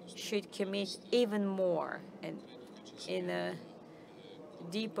should commit even more and in a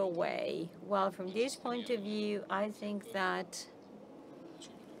deeper way. Well, from this point of view, I think that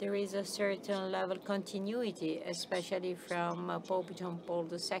there is a certain level of continuity, especially from Pope John Paul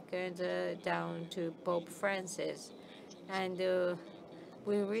II down to Pope Francis. And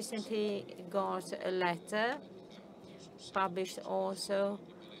we recently got a letter published also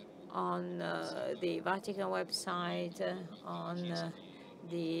on the Vatican website, on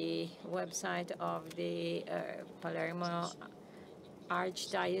the website of the Palermo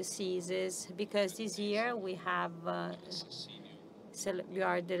Archdiocese, because this year we have we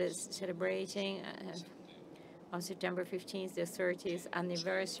are celebrating on September 15th the 30th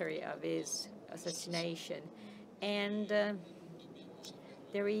anniversary of his assassination. And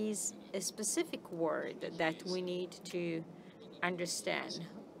there is a specific word that we need to understand.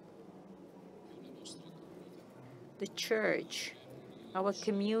 The church, our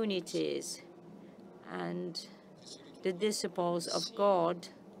communities, and the disciples of God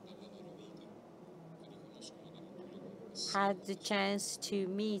had the chance to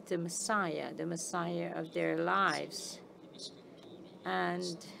meet the Messiah of their lives.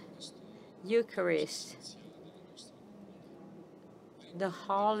 And Eucharist, the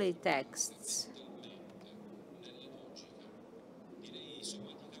holy texts,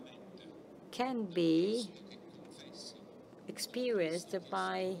 can be experienced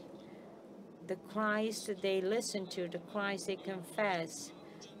by the Christ they listen to, the Christ they confess.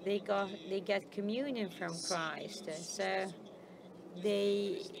 They get communion from Christ, so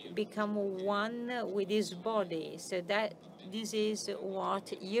they become one with his body. So that this is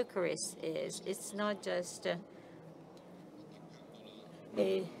what Eucharist is. It's not just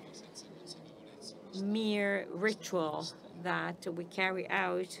a mere ritual that we carry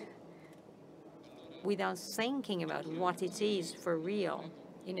out without thinking about what it is for real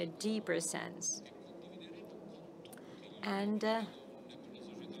in a deeper sense. And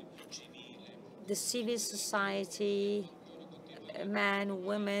the civil society, men,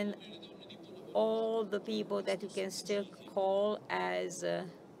 women, all the people that you can still call as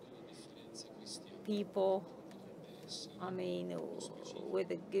people, I mean, with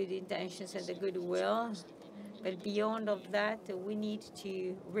the good intentions and the goodwill. But beyond of that, we need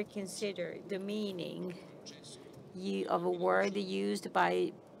to reconsider the meaning of a word used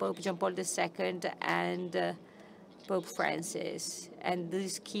by Pope John Paul II and Pope Francis. And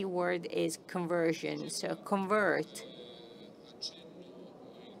this key word is conversion. So convert.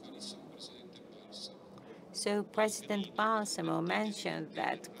 So President Balsamo mentioned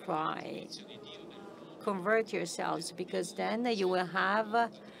that cry, convert yourselves, because then you will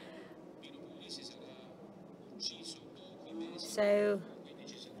have so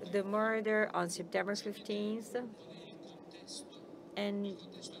the murder on September 15th,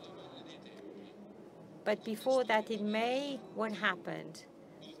 but before that in May, what happened?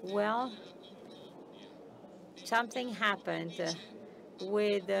 Well, something happened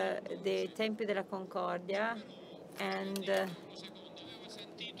with the Tempio della Concordia, and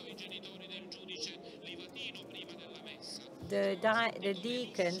the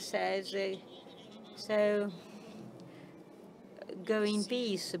deacon says, so go in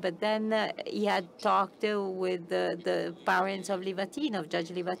peace. But then he had talked with the parents of Livatino, of Judge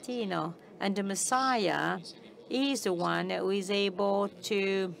Livatino, and the Messiah is the one who is able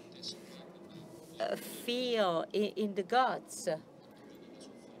to feel in the guts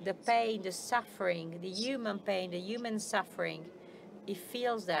the pain, the suffering, the human pain, the human suffering. He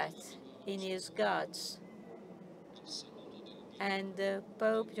feels that in his guts. And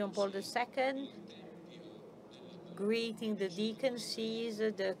Pope John Paul II, greeting the deacon, sees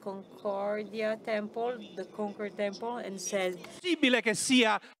the Concordia Temple, the Concord Temple, and says,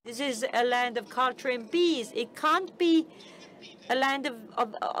 this is a land of culture and peace. It can't be a land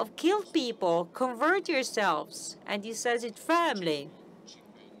of killed people. Convert yourselves. And he says it firmly.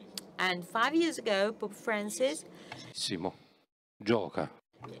 And 5 years ago, Pope Francis, he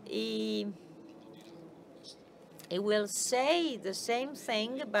will say the same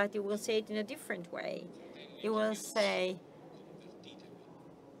thing, but he will say it in a different way. He will say,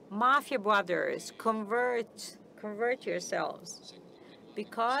 mafia brothers, convert yourselves.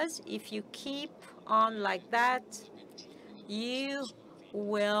 Because if you keep on like that, you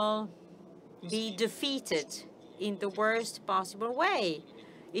will be defeated in the worst possible way.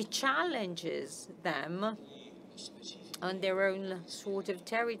 It challenges them on their own sort of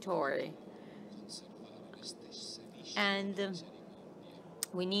territory. And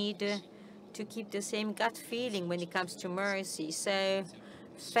we need to keep the same gut feeling when it comes to mercy. So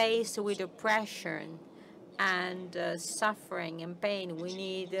faced with oppression and suffering and pain, we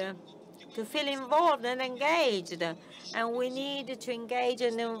need to feel involved and engaged. And we need to engage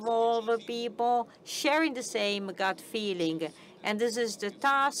and involve people sharing the same gut feeling. And this is the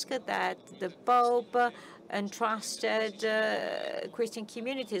task that the Pope entrusted Christian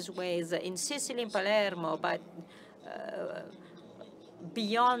communities with in Sicily, in Palermo, but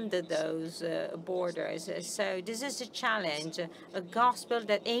beyond those borders. So this is a challenge, a gospel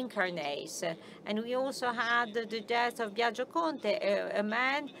that incarnates. And we also had the death of Biagio Conte, a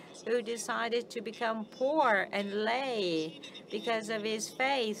man who decided to become poor and lay because of his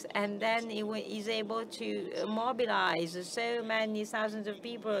faith, and then he is able to mobilize so many thousands of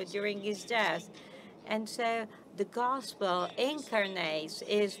people during his death. And so the gospel incarnates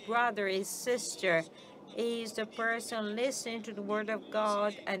his brother, his sister. He is the person listening to the word of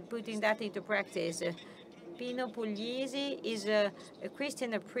God and putting that into practice. Pino Puglisi is a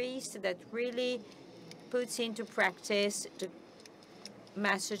Christian, a priest that really puts into practice the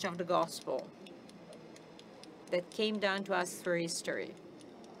message of the gospel that came down to us through history.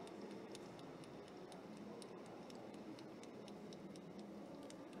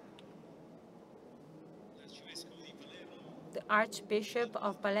 The Archbishop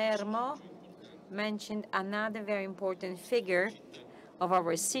of Palermo mentioned another very important figure of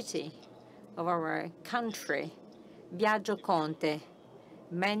our city, of our country, Biagio Conte.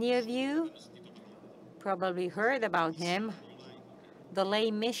 Many of you probably heard about him, the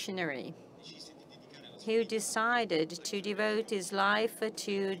lay missionary who decided to devote his life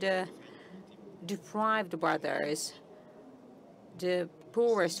to the deprived brothers, the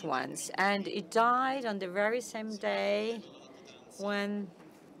poorest ones. And he died on the very same day when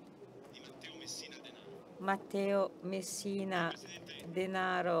Matteo Messina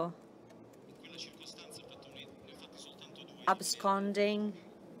Denaro absconding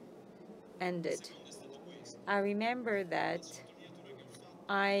ended. I remember that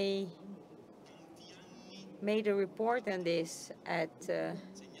I made a report on this at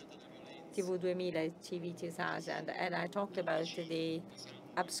TV 2000, TV 2000, and I talked about the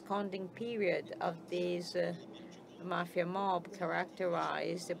absconding period of this mafia mob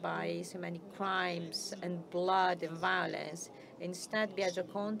characterized by so many crimes and blood and violence. Instead,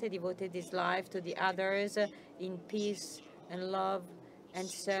 Biagio Conte devoted his life to the others in peace and love, and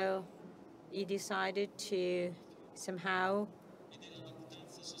so he decided to somehow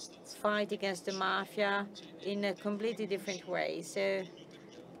fight against the mafia in a completely different way. So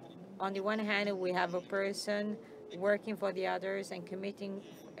on the one hand, we have a person working for the others and committing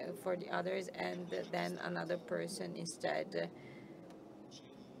for the others, and then another person instead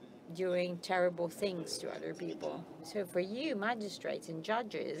doing terrible things to other people. So for you, magistrates and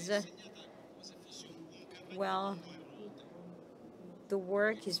judges, well, the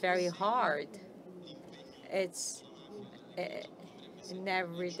work is very hard. It's an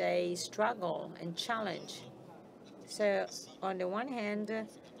everyday struggle and challenge. So on the one hand,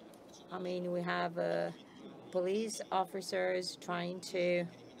 I mean, we have police officers trying to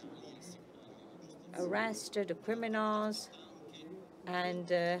arrest the criminals and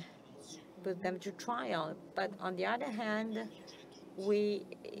put them to trial. But on the other hand, we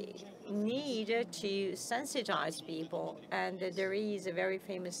need to sensitize people. And there is a very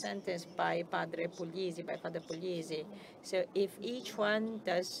famous sentence by Padre Puglisi, by Father Puglisi. So if each one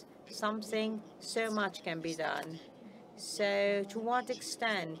does something, so much can be done. So to what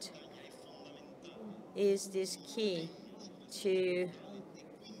extent is this key to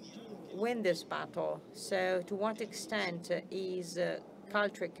win this battle. So to what extent is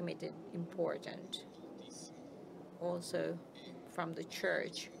culture committed important? Also from the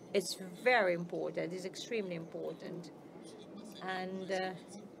church. It's very important, it's extremely important. And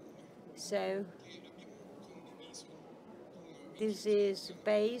so this is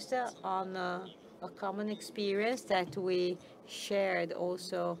based on a common experience that we shared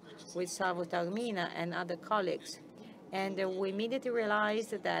also with Salvatore Taormina and other colleagues. And we immediately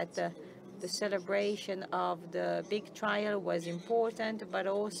realized that the celebration of the big trial was important, but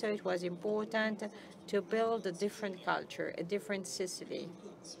also it was important to build a different culture, a different Sicily.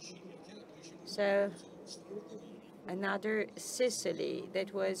 So another Sicily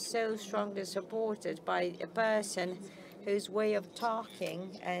that was so strongly supported by a person whose way of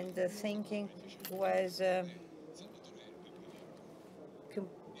talking and thinking was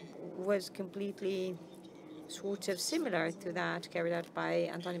completely sort of similar to that carried out by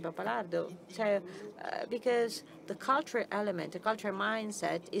Antonio Palermo. So, because the cultural element, the cultural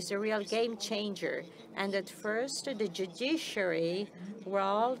mindset is a real game changer. And at first, the judiciary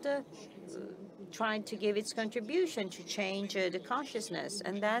world tried to give its contribution to change the consciousness.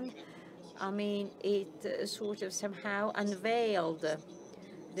 And then, I mean, it sort of somehow unveiled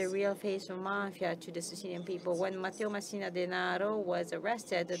the real face of mafia to the Sicilian people. When Matteo Massina Denaro was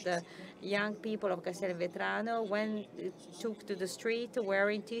arrested, the young people of Castelvetrano took to the street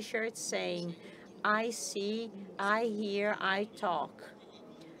wearing T-shirts saying, "I see, I hear, I talk."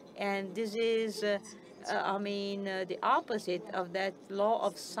 And this is, the opposite of that law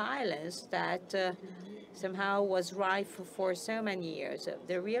of silence that somehow was rife for so many years.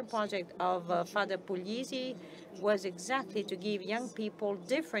 The real project of Father Puglisi was exactly to give young people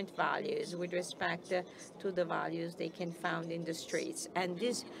different values with respect to the values they can find in the streets. And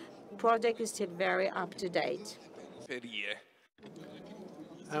this project is still very up to date.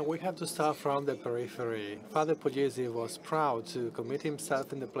 And we have to start from the periphery. Father Puglisi was proud to commit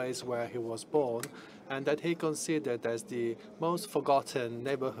himself in the place where he was born and that he considered as the most forgotten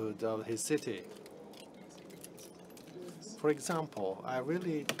neighborhood of his city. For example, I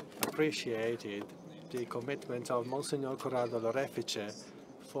really appreciated the commitment of Monsignor Corrado Lorefice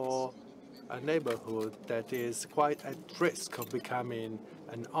for a neighborhood that is quite at risk of becoming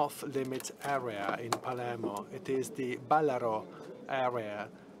an off-limit area in Palermo. It is the Balsamo area.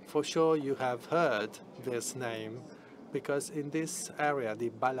 For sure you have heard this name because in this area, the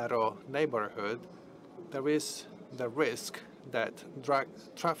Balsamo neighborhood, there is the risk that drug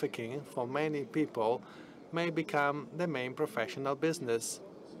trafficking for many people may become the main professional business.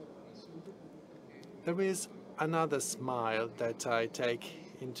 There is another smile that I take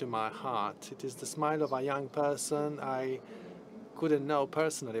into my heart. It is the smile of a young person I couldn't know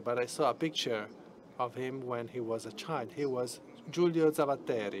personally, but I saw a picture of him when he was a child. He was Giulio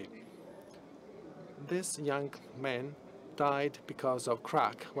Zavatteri. This young man died because of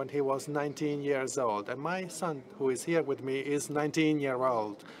crack when he was 19 years old, and my son, who is here with me, is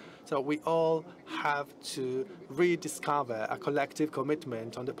 19-year-old. So we all have to rediscover a collective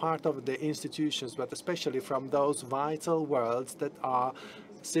commitment on the part of the institutions, but especially from those vital worlds that are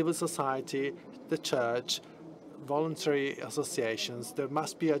civil society, the church, voluntary associations. There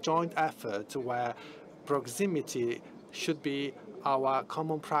must be a joint effort where proximity should be our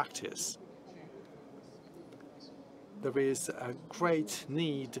common practice. There is a great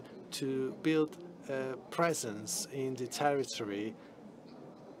need to build a presence in the territory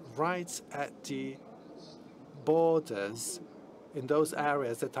right at the borders, in those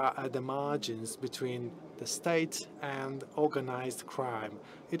areas that are at the margins between the state and organized crime.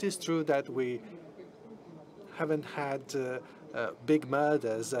 It is true that we haven't had big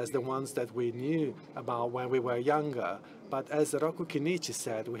murders as the ones that we knew about when we were younger, but as Rocco Chinichi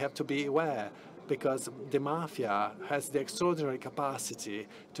said, we have to be aware because the mafia has the extraordinary capacity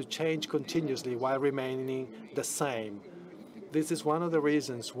to change continuously while remaining the same. This is one of the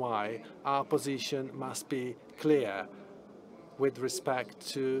reasons why our position must be clear with respect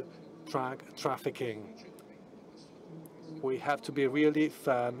to drug trafficking. We have to be really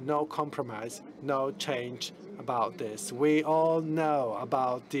firm, no compromise, no change about this. We all know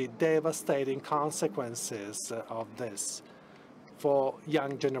about the devastating consequences of this for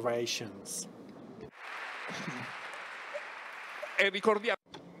young generations.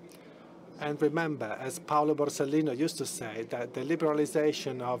 And remember, as Paolo Borsellino used to say, that the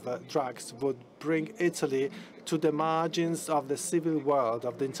liberalization of drugs would bring Italy to the margins of the civil world,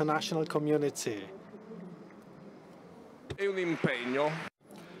 of the international community.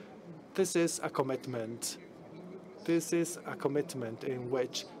 This is a commitment. This is a commitment in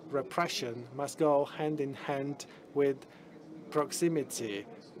which repression must go hand in hand with proximity,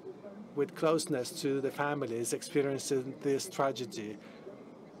 with closeness to the families experiencing this tragedy,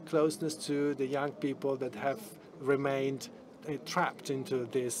 closeness to the young people that have remained trapped into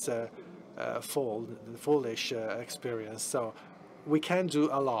this foolish experience. So we can do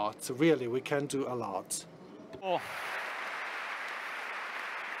a lot, really, we can do a lot.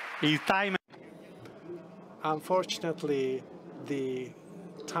 Unfortunately, the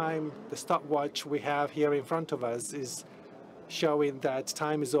stopwatch we have here in front of us is showing that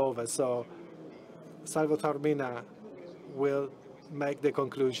time is over. So Salvatore Taormina will make the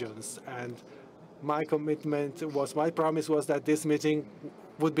conclusions. And my promise was that this meeting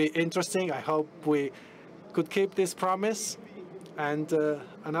would be interesting. I hope we could keep this promise. And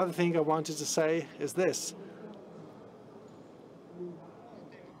another thing I wanted to say is this.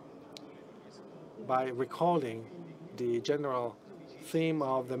 By recalling the general theme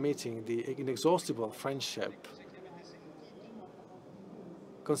of the meeting, the inexhaustible friendship,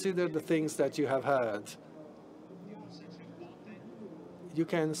 consider the things that you have heard. You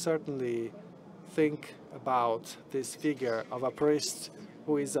can certainly think about this figure of a priest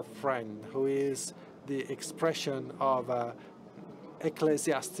who is a friend, who is the expression of a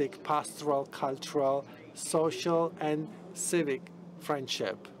ecclesiastic, pastoral, cultural, social, and civic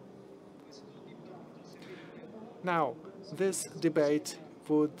friendship. Now, this debate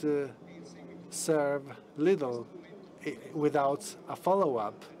would serve little without a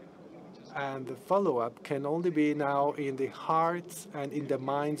follow-up. And the follow-up can only be now in the hearts and in the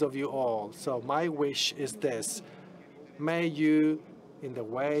minds of you all. So my wish is this. May you, in the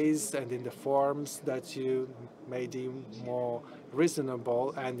ways and in the forms that you may deem more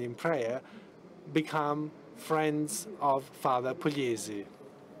reasonable and in prayer, become friends of Father Puglisi.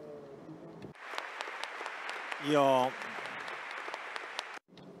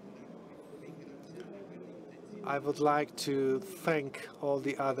 I would like to thank all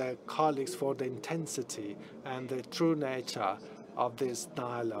the other colleagues for the intensity and the true nature of this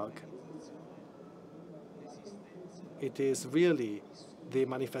dialogue. It is really the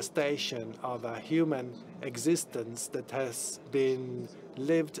manifestation of a human existence that has been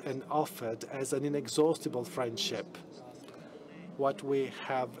lived and offered as an inexhaustible friendship. What we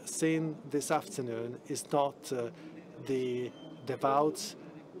have seen this afternoon is not the devout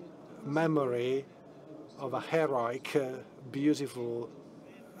memory of a heroic, beautiful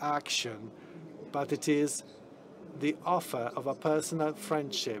action, but it is the offer of a personal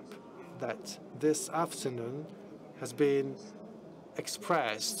friendship that this afternoon has been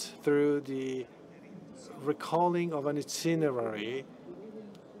expressed through the recalling of an itinerary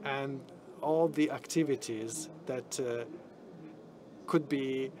and all the activities that could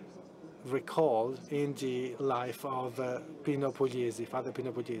be recalled in the life of Pino Puglisi, Father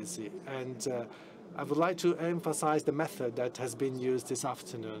Pino Puglisi. And I would like to emphasize the method that has been used this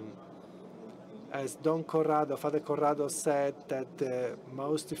afternoon. As Father Corrado said, that the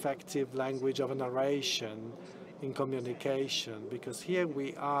most effective language of narration in communication, because here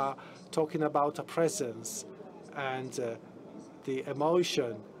we are talking about a presence and the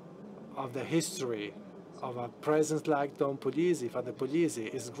emotion of the history of a presence like Don Puglisi, Father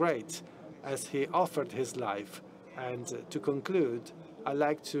Puglisi, is great as he offered his life. And to conclude, I'd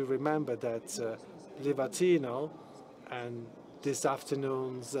like to remember that Livatino and this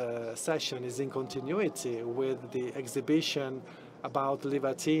afternoon's session is in continuity with the exhibition about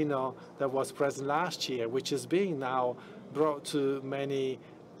Livatino that was present last year, which is being now brought to many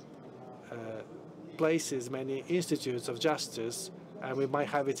places, many institutes of justice, and we might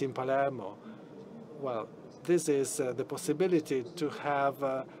have it in Palermo. Well, this is the possibility to have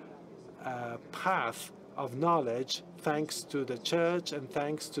a path of knowledge thanks to the Church and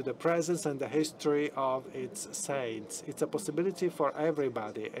thanks to the presence and the history of its saints. It's a possibility for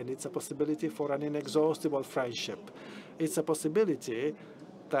everybody, and it's a possibility for an inexhaustible friendship. It's a possibility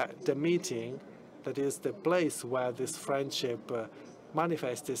that the meeting, that is the place where this friendship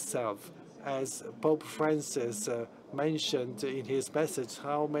manifests itself, as Pope Francis mentioned in his message,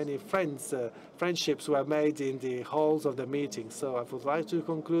 how many friendships were made in the halls of the meeting. So I would like to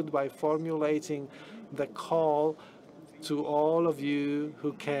conclude by formulating the call to all of you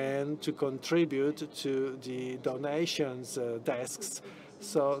who can to contribute to the donations desks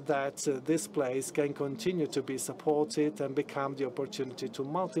so that this place can continue to be supported and become the opportunity to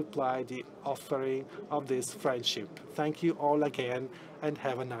multiply the offering of this friendship. Thank you all again and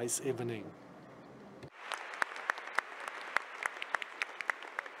have a nice evening.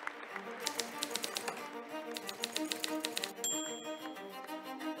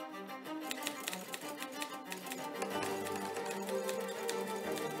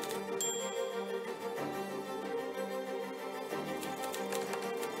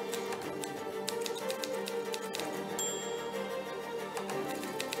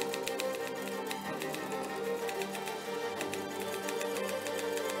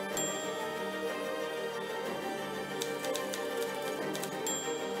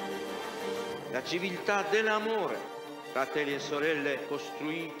 la civiltà dell'amore. Fratelli e sorelle,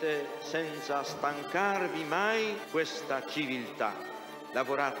 costruite senza stancarvi mai questa civiltà.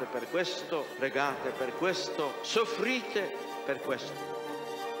 Lavorate per questo, pregate per questo, soffrite per questo.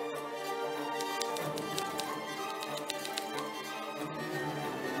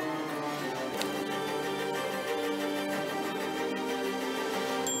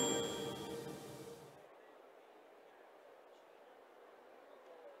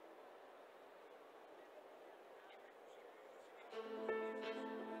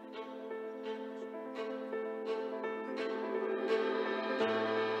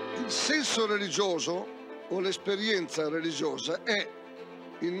 Il senso religioso o l'esperienza religiosa è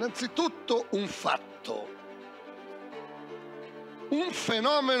innanzitutto un fatto, un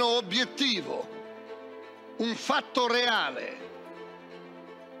fenomeno obiettivo, un fatto reale,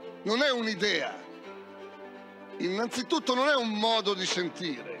 non è un'idea, innanzitutto non è un modo di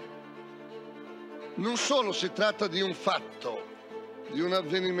sentire, non solo si tratta di un fatto, di un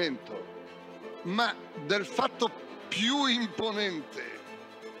avvenimento, ma del fatto più imponente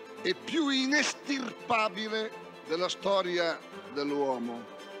e più inestirpabile della storia dell'uomo.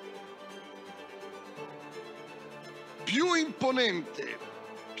 Più imponente,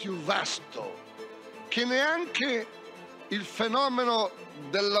 più vasto, che neanche il fenomeno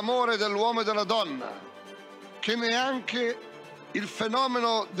dell'amore dell'uomo e della donna, che neanche il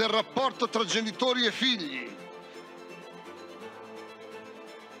fenomeno del rapporto tra genitori e figli.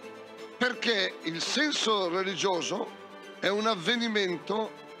 Perché il senso religioso è un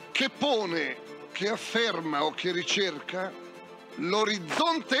avvenimento che pone, che afferma o che ricerca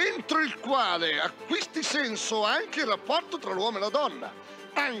l'orizzonte entro il quale acquisti senso anche il rapporto tra l'uomo e la donna,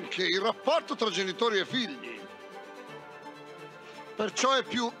 anche il rapporto tra genitori e figli. Perciò è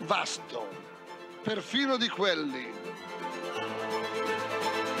più vasto, perfino di quelli.